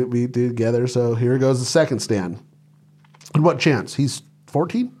want them to be together. So here goes the second stand. And what Chance? He's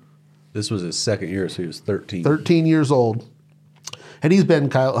 14? This was his second year, so he was 13. 13 years old. And he's been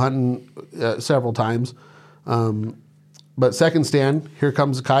coyote hunting several times. But second stand, here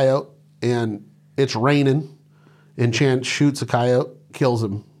comes a coyote, and it's raining. And Chance shoots a coyote, kills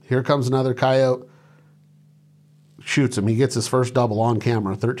him. Here comes another coyote, shoots him. He gets his first double on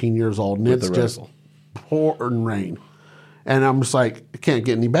camera, 13 years old. And it's just pouring rain. And I'm just like, it can't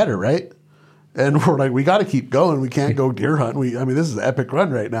get any better, right? And we're like, we got to keep going. We can't go deer hunt. This is an epic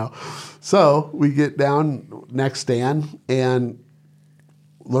run right now. So we get down next stand and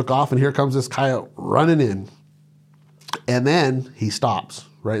look off, and here comes this coyote running in. And then he stops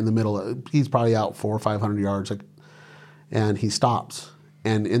right in the middle. He's probably out 400 or 500 yards. And he stops.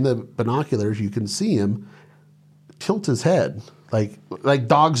 And in the binoculars, you can see him tilt his head like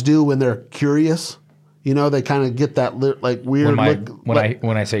dogs do when they're curious. They kind of get that weird look.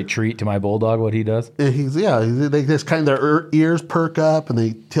 When I say treat to my bulldog, what he does? They just kind of their ears perk up and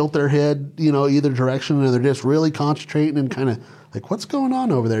they tilt their head, either direction, and they're just really concentrating and kind of like, what's going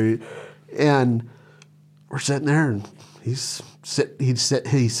on over there? And we're sitting there, and he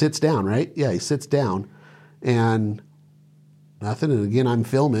sits down, right? Yeah, he sits down, and nothing. And again, I'm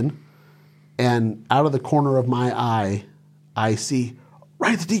filming, and out of the corner of my eye, I see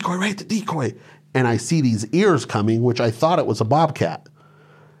right at the decoy. And I see these ears coming, which I thought it was a bobcat.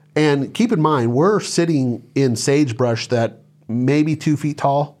 And keep in mind, we're sitting in sagebrush that maybe 2 feet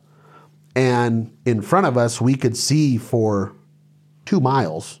tall. And in front of us, we could see for 2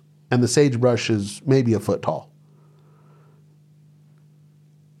 miles. And the sagebrush is maybe a foot tall.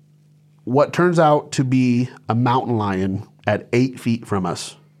 What turns out to be a mountain lion at 8 feet from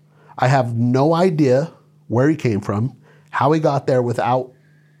us. I have no idea where he came from, how he got there without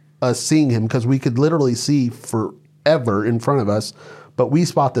us seeing him, because we could literally see forever in front of us. But we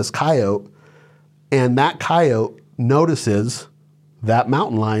spot this coyote, and that coyote notices that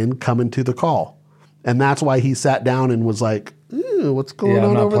mountain lion coming to the call. And that's why he sat down and was like, what's going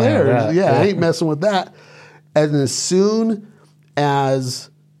on over there? I ain't messing with that. And as soon as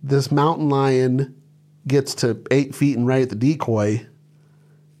this mountain lion gets to 8 feet and right at the decoy,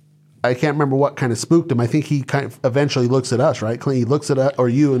 I can't remember what kind of spooked him. I think he kind of eventually looks at us, right? He looks at us, or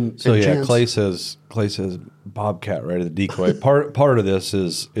you and Chance. Clay says bobcat right at the decoy. Part of this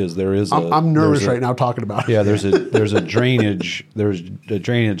is there is. I'm nervous right now talking about it. Yeah, there's a drainage. There's a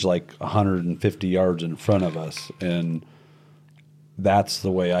drainage like 150 yards in front of us, and that's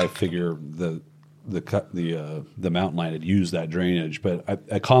the way I figure the mountain lion had used that drainage. But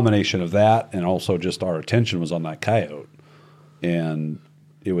a combination of that and also just our attention was on that coyote, and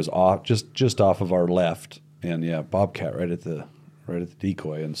it was off just off of our left, and bobcat right at the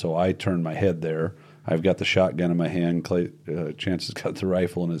decoy. And so I turned my head there. I've got the shotgun in my hand. Chance has got the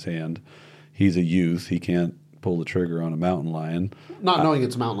rifle in his hand. He's a youth. He can't pull the trigger on a mountain lion. Not knowing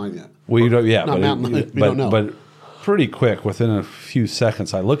it's a mountain lion yet. Well, you don't. Yeah, not mountain lion. We don't know. But pretty quick, within a few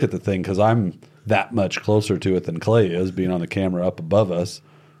seconds, I look at the thing because I'm that much closer to it than Clay is, being on the camera up above us.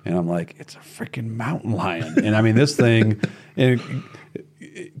 And I'm like, it's a freaking mountain lion. And I mean, this thing, and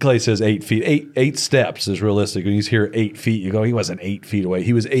Clay says 8 feet. Eight steps is realistic. When he's here 8 feet, you go, he wasn't 8 feet away.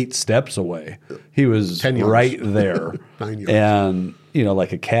 He was 8 steps away. He was 10 yards. right there. 9 yards. And,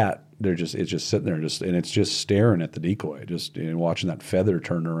 like a cat, it's just sitting there and it's just staring at the decoy, just watching that feather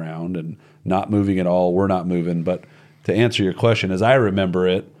turn around and not moving at all. We're not moving. But to answer your question, as I remember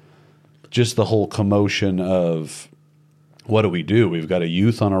it, just the whole commotion of, what do? We've got a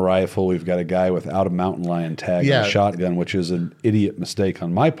youth on a rifle. We've got a guy without a mountain lion tag and a shotgun, which is an idiot mistake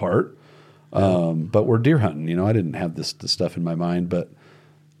on my part. But we're deer hunting. I didn't have this stuff in my mind, but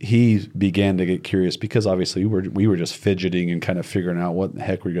he began to get curious because obviously we were just fidgeting and kind of figuring out what the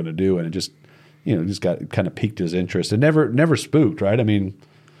heck we're going to do, and it just got kind of piqued his interest. It never spooked, right? I mean,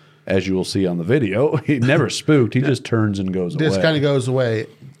 as you will see on the video, he never spooked. He just turns and goes away. Just kind of goes away,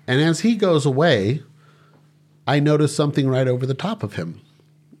 and as he goes away, I noticed something right over the top of him.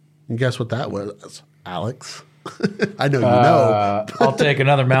 And guess what that was, Alex? I know you know. I'll take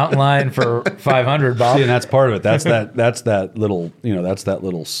another mountain lion for 500, Bob. See, and that's part of it. That's that little that's that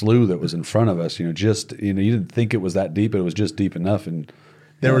little slough that was in front of us. You didn't think it was that deep, but it was just deep enough. And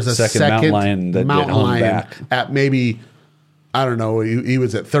there was a second mountain lion that hung back at maybe, I don't know, he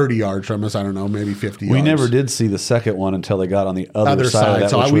was at 30 yards from us. I don't know, maybe 50 yards. We never did see the second one until they got on the other side of that,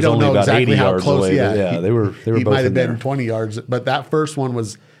 so which we was don't only know about exactly 80 how yards close. away. Yeah, they were he both might have in been there. 20 yards, but that first one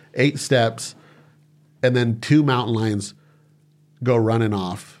was 8 steps, and then 2 mountain lions go running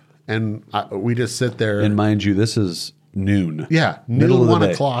off, and we just sit there. And mind you, this is noon. Yeah, middle of 1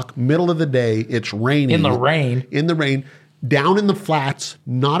 the o'clock, middle of the day. It's raining. In the rain. Down in the flats,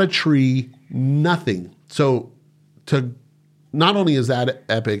 not a tree, nothing. So not only is that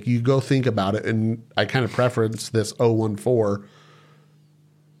epic, you go think about it, and I kind of preference this 014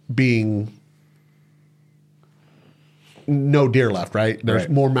 being no deer left, right? There's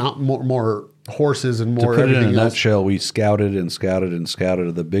more horses and more To put it in a everything else. nutshell, we scouted and scouted and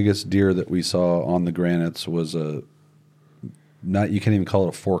scouted. The biggest deer that we saw on the granites was you can't even call it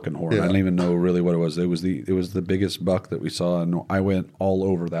a fork and horn. Yeah. I don't even know really what it was. It was the biggest buck that we saw, and I went all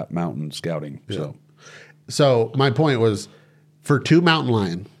over that mountain scouting. Yeah. So my point was, for 2 mountain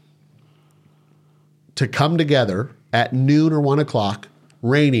lion to come together at noon or 1 o'clock,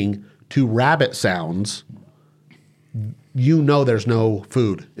 raining, to rabbit sounds, there's no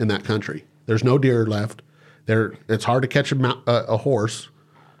food in that country. There's no deer left. It's hard to catch a horse,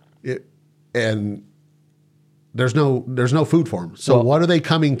 and there's no food for them. So what are they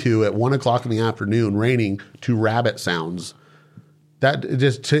coming to at 1 o'clock in the afternoon, raining, to rabbit sounds? That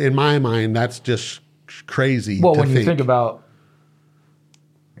just, in my mind, that's just crazy. Well, when you think about,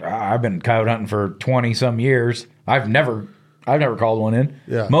 I've been coyote hunting for 20 some years. I've never called one in.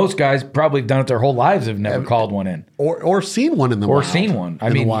 Yeah. Most guys probably done it their whole lives have never called one in or seen one in the wild. or seen one. I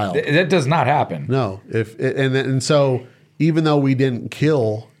mean, wild. That does not happen. No, and so even though we didn't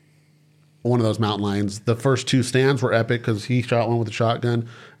kill one of those mountain lions, the first 2 stands were epic because he shot one with a shotgun,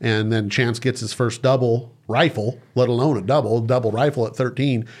 and then Chance gets his first double rifle, let alone a double rifle at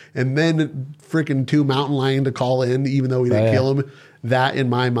 13, and then freaking 2 mountain lion to call in, even though we didn't kill him. That in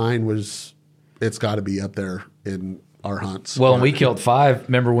my mind it's got to be up there in our hunts. Well, and we killed 5.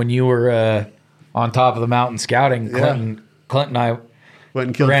 Remember when you were on top of the mountain scouting? Clint and I went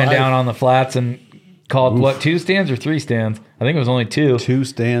and killed ran 5. down on the flats and called 2 stands or 3 stands? I think it was only 2. 2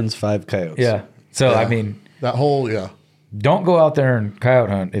 stands, 5 coyotes. Yeah. So I mean, that whole don't go out there and coyote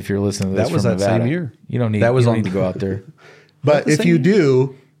hunt if you're listening to this. That was from that Nevada. same year. You don't need. That was you don't on- need to go out there. But if you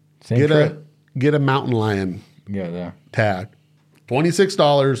do, Same trip. get a mountain lion Yeah. tag,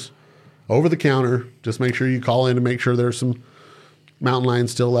 $26 over the counter. Just make sure you call in to make sure there's some mountain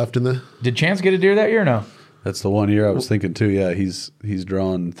lions still left in the. Did Chance get a deer that year? Or no. That's the one year I was thinking too. Yeah, he's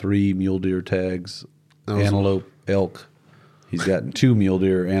drawn 3 mule deer tags, antelope, elk. He's gotten 2 mule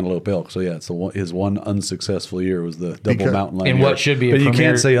deer, antelope, elk. So yeah, it's his one unsuccessful year was the double mountain lion. In year. what should be a but you premier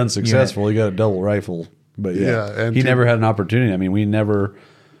can't say unsuccessful. He got a double rifle, but Yeah, and he two- never had an opportunity. I mean, we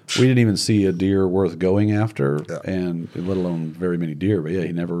didn't even see a deer worth going after, and let alone very many deer. But yeah,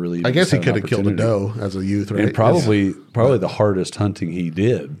 he never really. I guess he could had have killed a doe as a youth, right? And probably the hardest hunting he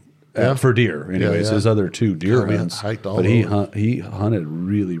did for deer. Anyways, yeah. his other 2 deer we hunts, hiked all but he over. he hunted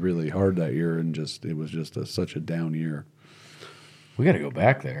really really hard that year, and it was just such a down year. We got to go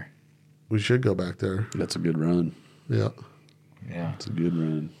back there. We should go back there. That's a good run. Yeah. Yeah. It's a good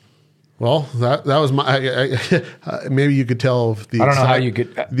run. Well, that was my. Maybe you could tell the. I don't know how you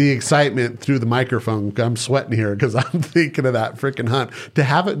could the excitement through the microphone. I'm sweating here because I'm thinking of that freaking hunt. To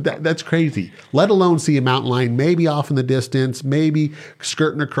have it, that's crazy. Let alone see a mountain lion, maybe off in the distance, maybe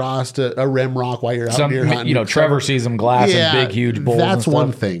skirting across a rim rock while you're out deer hunting. You know, Trevor sees them glassing big, huge bulls. That's and one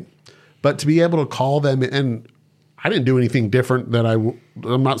stuff. thing, but to be able to call them, and I didn't do anything different.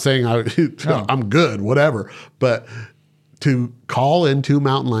 I'm not saying I'm good, whatever, but. To call into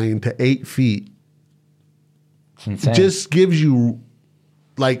mountain lion to 8 feet just gives you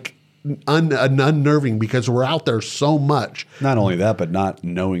like unnerving because we're out there so much. Not only that, but not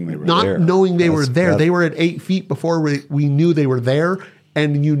knowing they were there. Not knowing they were there. They were at 8 feet before we knew they were there.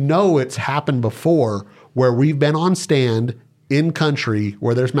 And you know it's happened before where we've been on stand in country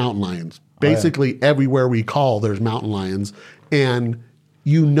where there's mountain lions. Basically everywhere we call there's mountain lions. And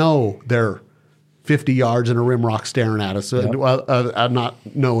you know they're 50 yards in a rim rock staring at us. Yep. I'm not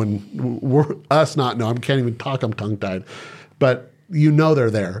knowing, us not knowing. I can't even talk, I'm tongue tied. But you know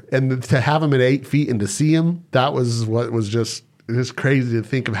they're there. And to have them at 8 feet and to see them, that was what was just crazy to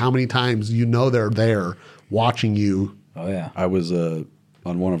think of how many times you know they're there watching you. Oh, yeah. I was on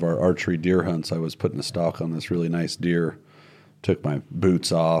one of our archery deer hunts. I was putting a stalk on this really nice deer, took my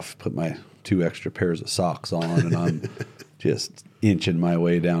boots off, put my 2 extra pairs of socks on, and I'm just inching my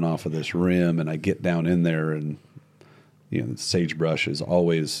way down off of this rim, and I get down in there, and the sagebrush is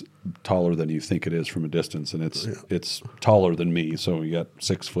always taller than you think it is from a distance, and it's taller than me. So we got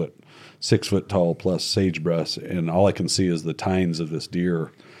 6 foot tall plus sagebrush, and all I can see is the tines of this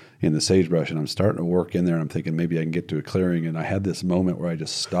deer in the sagebrush, and I'm starting to work in there, and I'm thinking maybe I can get to a clearing, and I had this moment where I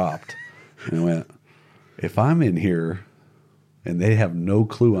just stopped and I went, if I'm in here and they have no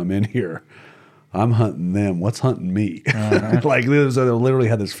clue I'm in here, I'm hunting them. What's hunting me? Like, I literally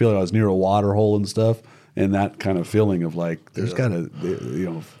had this feeling I was near a water hole and stuff, and that kind of feeling of like, there's got to,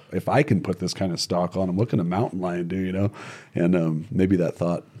 if I can put this kind of stock on them, what can a mountain lion do? And maybe that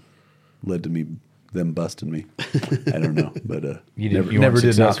thought led to them busting me. I don't know, but you never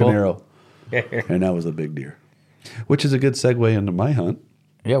did knock successful? an arrow, and that was a big deer, which is a good segue into my hunt.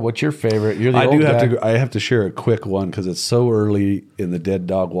 Yeah, what's your favorite? You're the old guy. I have to share a quick one because it's so early in the dead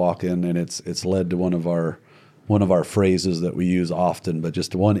dog walk-in, and it's led to one of our phrases that we use often. But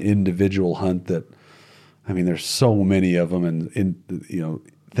just one individual hunt that, I mean, there's so many of them, and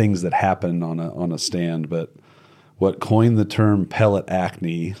things that happen on a stand. But what coined the term pellet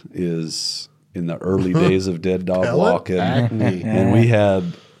acne is in the early days of dead dog walk-in, and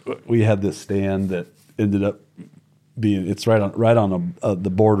we had this stand that ended up being, it's right on the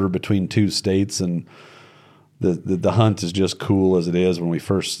border between 2 states, and the hunt is just cool as it is. When we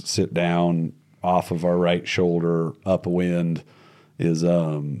first sit down, off of our right shoulder, upwind is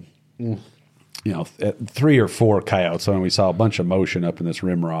 3 or 4 coyotes. So we saw a bunch of motion up in this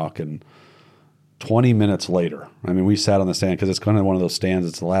rim rock, and 20 minutes later, I mean, we sat on the stand because it's kind of one of those stands.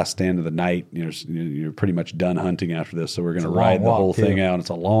 It's the last stand of the night. You're pretty much done hunting after this, so we're going to ride the whole thing out. It's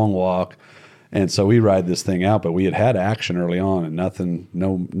a long walk. And so we ride this thing out, but we had action early on, and nothing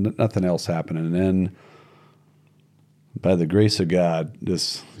else happened. And then, by the grace of God,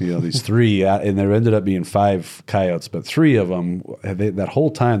 these 3, and there ended up being 5 coyotes, but 3 of them, that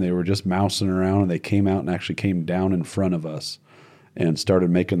whole time they were just mousing around, and they came out and actually came down in front of us and started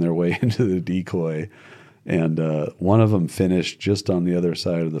making their way into the decoy. And one of them finished just on the other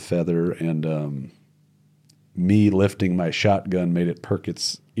side of the feather, and me lifting my shotgun made it perk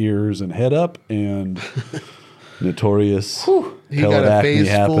its ears and head up, and notorious pellet acne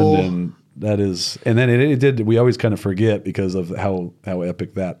happened, and then it did. We always kind of forget because of how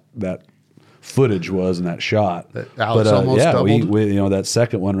epic that footage was in that shot. Alex almost doubled. We that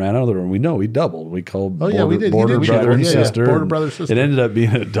second one ran out of the room. We doubled. We called border brother and sister. Border brother sister. It ended up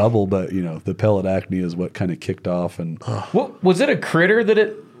being a double, but the pellet acne is what kind of kicked off. And was it a critter that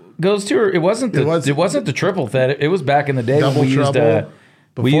it goes to, or it wasn't the triple feather? It was back in the day when we used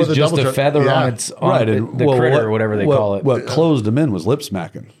just a feather on its critter or whatever they call it. What closed them in was lip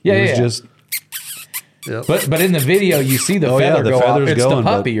smacking. It was just. Yep. But in the video you see the feather go off. It's the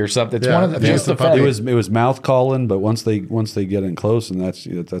puppy or something. It's one of just the feather. It was mouth calling, but once they get in close, and that's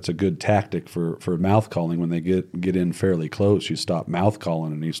a good tactic for mouth calling. When they get in fairly close, you stop mouth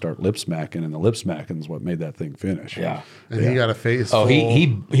calling and you start lip smacking, and the lip smacking is what made that thing finish. Yeah, and he got a face. Oh,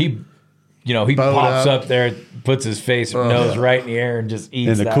 he pops up there, puts his face nose right in the air, and just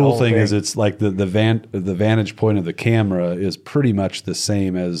eats. And the cool thing is, it's like the vantage point of the camera is pretty much the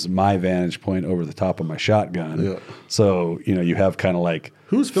same as my vantage point over the top of my shotgun. Yeah. So you have kind of like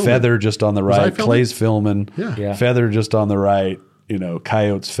who's filming? Feather just on the right, Clay's filming. Yeah. Feather just on the right.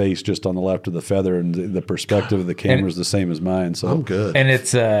 Coyote's face just on the left of the feather, and the perspective of the camera is the same as mine. So I'm good. And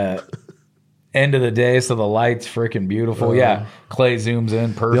it's end of the day, so the light's freaking beautiful. Yeah, Clay zooms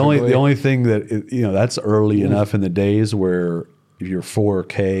in perfectly. The only thing that that's early enough in the days where your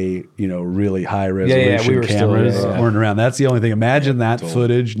 4K, really high resolution we were cameras still, weren't around. That's the only thing. Imagine that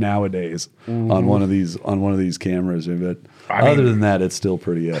footage nowadays on one of these cameras. But other than that, it's still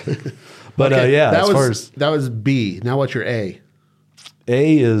pretty epic. But that was B. Now what's your A?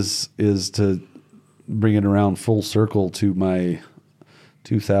 A is to bring it around full circle to my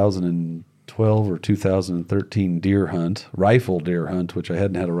 2012 or 2013 rifle deer hunt, which I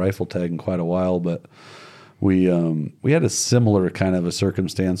hadn't had a rifle tag in quite a while, but we had a similar kind of a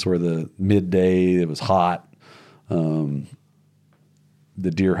circumstance where the midday, it was hot. The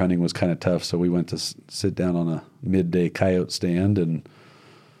deer hunting was kind of tough, so we went to sit down on a midday coyote stand, and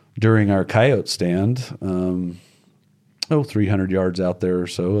during our coyote stand, 300 yards out there or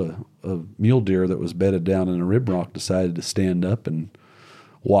so, a mule deer that was bedded down in a rib rock decided to stand up and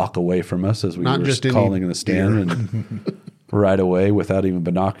walk away from us as we were just calling in the stand. And right away, without even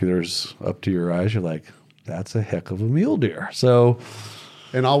binoculars up to your eyes, you're like, that's a heck of a mule deer. So,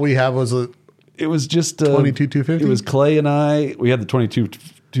 and all we have was it was just 22 250. It was Clay and I. We had the 22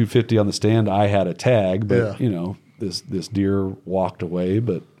 250 on the stand. I had a tag, but this deer walked away,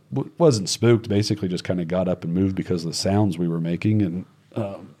 but wasn't spooked. Basically, just kind of got up and moved because of the sounds we were making, and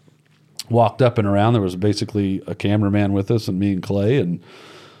walked up and around. There was basically a cameraman with us and me and Clay, and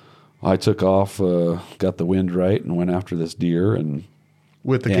I took off, got the wind right, and went after this deer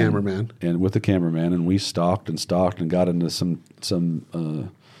with the cameraman. And we stalked and got into some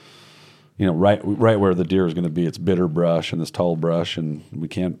right where the deer is going to be. It's bitter brush and this tall brush, and we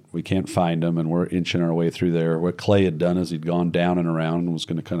can't find them, and we're inching our way through there. What Clay had done is he'd gone down and around and was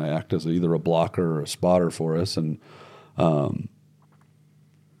going to kind of act as either a blocker or a spotter for us, and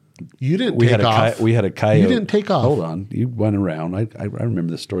you didn't take off. We had a coyote. You didn't take off. Hold on. You went around. I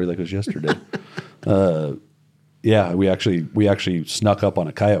remember this story like it was yesterday. We actually snuck up on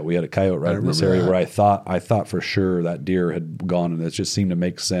a coyote. We had a coyote right in this area where I thought for sure that deer had gone, and it just seemed to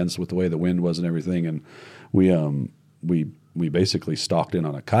make sense with the way the wind was and everything. And we basically stalked in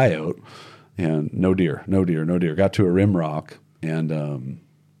on a coyote, and no deer. Got to a rim rock, and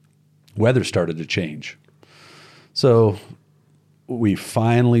weather started to change. So we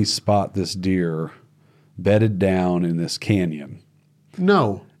finally spot this deer bedded down in this canyon.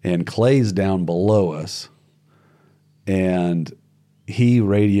 No. And Clay's down below us, and he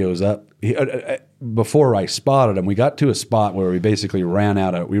radios up. Before I spotted him, we got to a spot where we basically ran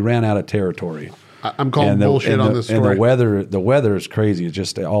out of territory. I'm calling bullshit on this story. And the weather is crazy. It's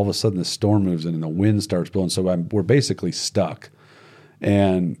just all of a sudden the storm moves in and the wind starts blowing. So we're basically stuck.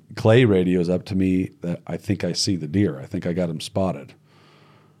 And Clay radios up to me that I think I see the deer. I think I got him spotted.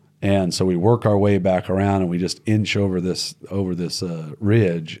 And so we work our way back around, and we just inch over this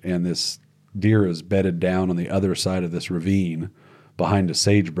ridge, and this deer is bedded down on the other side of this ravine behind a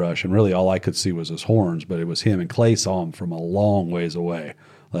sagebrush. And really all I could see was his horns, but it was him. And Clay saw him from a long ways away.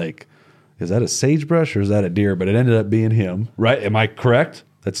 Like, is that a sagebrush or is that a deer? But it ended up being him, right? Am I correct?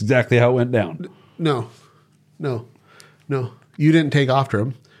 That's exactly how it went down. No. You didn't take after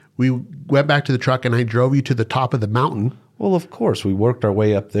him. We went back to the truck, and I drove you to the top of the mountain. Well, of course, we worked our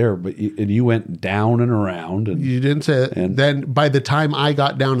way up there, but you went down and around. And you didn't say it. And then by the time I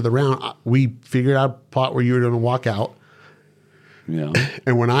got down to the round, we figured out a plot where you were going to walk out. Yeah.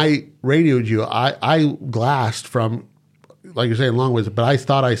 And when I radioed you, I glassed from, like you're saying, long ways, but I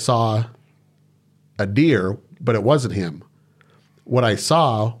thought I saw a deer, but it wasn't him. What I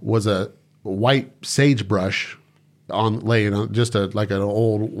saw was a white sagebrush laying on just like an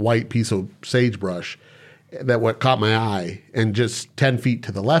old white piece of sagebrush. That what caught my eye, and just 10 feet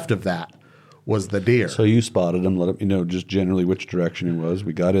to the left of that was the deer. So you spotted him, let me know just generally which direction he was.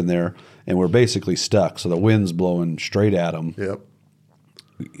 We got in there, and we're basically stuck. So the wind's blowing straight at him. Yep.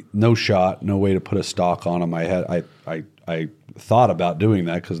 No shot, no way to put a stock on him. I thought about doing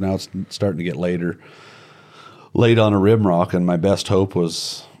that because now it's starting to get late on a rim rock, and my best hope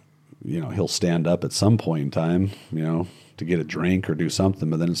was, he'll stand up at some point in time, to get a drink or do something,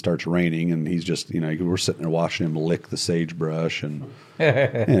 but then it starts raining, and he's just, we're sitting there watching him lick the sagebrush, and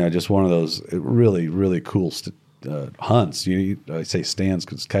just one of those really, really cool hunts. I say stands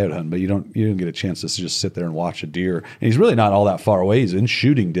because it's coyote hunting, but you don't get a chance to just sit there and watch a deer. And he's really not all that far away. He's in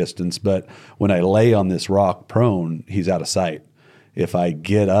shooting distance, but when I lay on this rock prone, he's out of sight. If I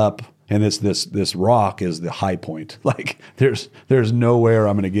get up, and this rock is the high point. Like there's nowhere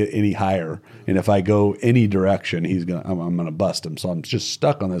I'm going to get any higher. And if I go any direction, I'm going to bust him. So I'm just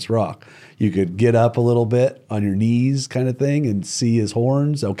stuck on this rock. You could get up a little bit on your knees kind of thing and see his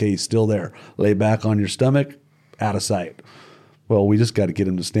horns. Okay, he's still there. Lay back on your stomach, out of sight. Well, we just got to get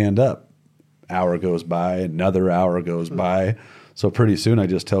him to stand up. hour goes by, another hour goes by. So pretty soon I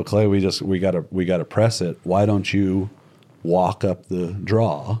just tell Clay, we gotta press it. Why don't you walk up the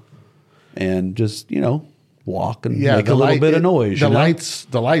draw and just, walk and make a little bit of noise.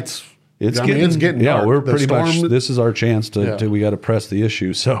 The lights. It's getting dark. We're pretty much. This is our chance to we got to press the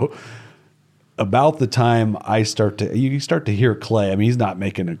issue. So about the time you start to hear Clay. I mean, he's not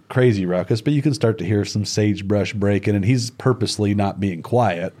making a crazy ruckus, but you can start to hear some sagebrush breaking, and he's purposely not being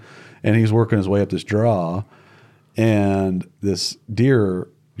quiet, and he's working his way up this draw, and this deer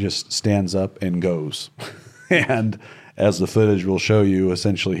just stands up and goes, and as the footage will show you,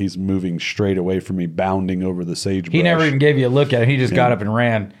 essentially he's moving straight away from me, bounding over the sagebrush. He never even gave you a look at it. He just got up and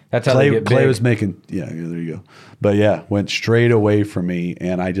ran. That's how they get big. Clay was making, there you go. But went straight away from me,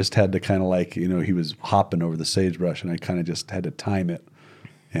 and I just had to kind of he was hopping over the sagebrush, and I kind of just had to time it.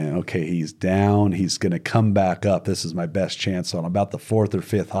 And okay, he's down. He's going to come back up. This is my best chance. On about the fourth or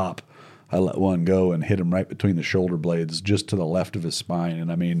fifth hop, I let one go and hit him right between the shoulder blades, just to the left of his spine.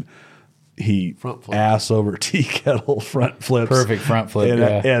 And I mean, he ass over tea kettle front flips. Perfect front flip.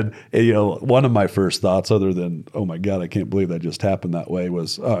 And one of my first thoughts, other than, oh my God, I can't believe that just happened that way,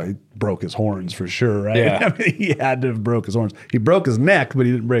 was, he broke his horns for sure, right? Yeah. I mean, he had to have broke his horns. He broke his neck, but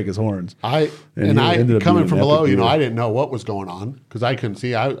he didn't break his horns. I coming from below, I didn't know what was going on because I couldn't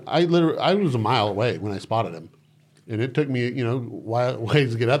see. I was a mile away when I spotted him, and it took me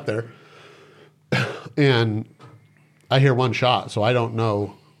ways to get up there, and I hear one shot, so I don't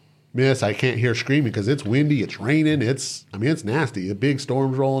know. Miss, I can't hear screaming because it's windy, it's raining, it's nasty. A big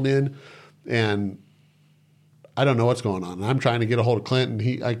storm's rolling in, and I don't know what's going on. And I'm trying to get a hold of Clint,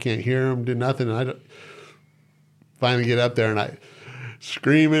 and I can't hear him do nothing. And I finally get up there, and I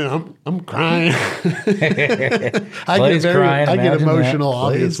screaming, I'm crying. I get emotional,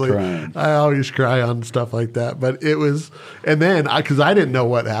 obviously. I always cry on stuff like that. But it was, and then because I didn't know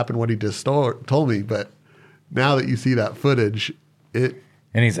what happened, what he just told me. But now that you see that footage,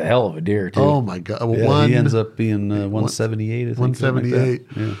 and he's a hell of a deer, too. Oh, my God. He ends up being 178, I think. 178.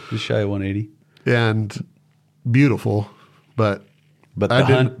 Yeah, just shy of 180. And beautiful, but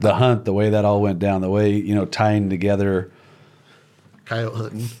the hunt, the way that all went down, the way, tying together. Coyote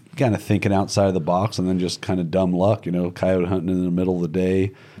hunting. Kind of thinking outside of the box, and then just kind of dumb luck, coyote hunting in the middle of the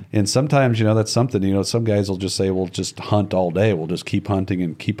day. And sometimes, that's something, some guys will just say, we'll just hunt all day. We'll just keep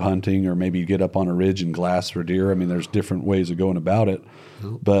hunting, or maybe you get up on a ridge and glass for deer. I mean, there's different ways of going about it.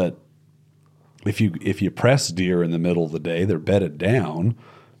 But if you press deer in the middle of the day, they're bedded down,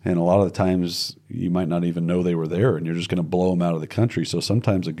 and a lot of the times you might not even know they were there, and you're just going to blow them out of the country. So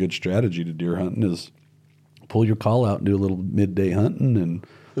sometimes a good strategy to deer hunting is pull your call out and do a little midday hunting, and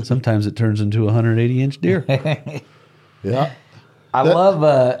sometimes it turns into a 180-inch deer. Yeah, I love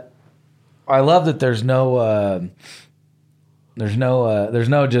that there's no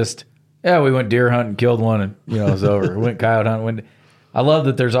just we went deer hunting, killed one, and it's over. We went coyote hunting. I love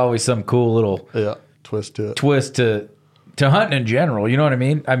that there's always some cool little twist to hunting in general. You know what I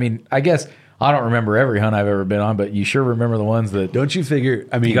mean? I mean, I guess I don't remember every hunt I've ever been on, but you sure remember the ones that. Don't you figure?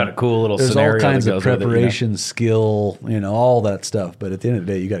 I mean, you got a cool little there's scenario. All kinds that of goes preparation, with it, skill, all that stuff. But at the end of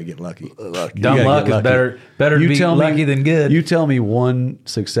the day, you got to get lucky. Dumb luck is better to be lucky than good. You tell me one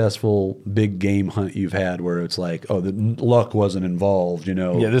successful big game hunt you've had where it's like, oh, the luck wasn't involved.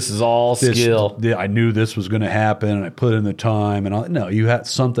 Yeah, this is all skill. I knew this was going to happen, and I put in the time, and all. No,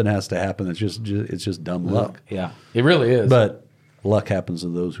 something has to happen. It's just dumb luck. Yeah, it really is. But luck happens to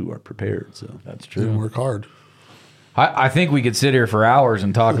those who are prepared. So that's true. And work hard. I think we could sit here for hours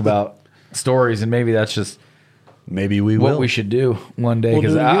and talk about stories, and maybe that's just we will. What we should do one day,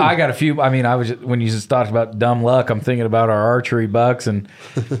 because I got a few. I mean, when you just talked about dumb luck, I'm thinking about our archery bucks, and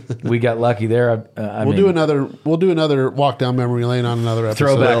we got lucky there. We'll do another walk down memory lane on another episode.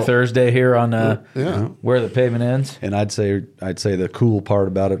 Throwback Thursday here on Where the Pavement Ends. And I'd say the cool part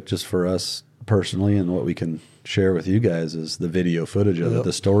about it, just for us personally, and what we can share with you guys, is the video footage of it.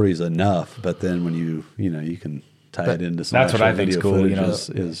 The story's enough, but then when you can tie it into some. That's what I think is cool.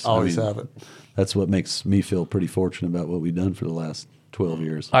 Have it. That's what makes me feel pretty fortunate about what we've done for the last 12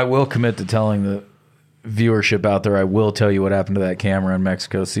 years. I will commit to telling the viewership out there. I will tell you what happened to that camera in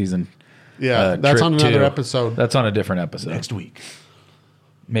Mexico season. Yeah, that's on another episode. That's on a different episode next week.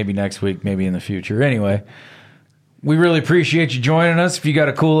 Maybe next week. Maybe in the future. Anyway. We really appreciate you joining us. If you got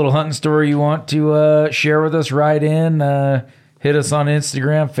a cool little hunting story you want to share with us, write in. Hit us on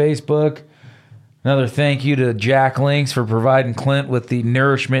Instagram, Facebook. Another thank you to Jack Links for providing Clint with the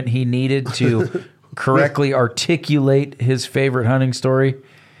nourishment he needed to correctly articulate his favorite hunting story.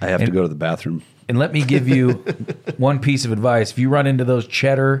 I have to go to the bathroom. And let me give you one piece of advice. If you run into those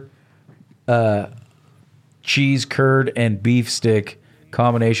cheddar, cheese curd, and beef stick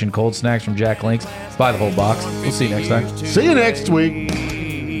combination cold snacks from Jack Links. Buy the whole box. We'll see you next time. See you next week.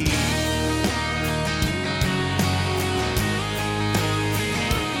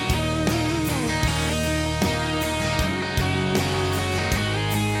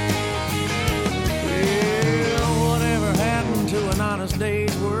 Well, whatever happened to an honest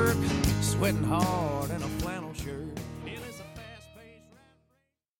day's work? Sweating hard.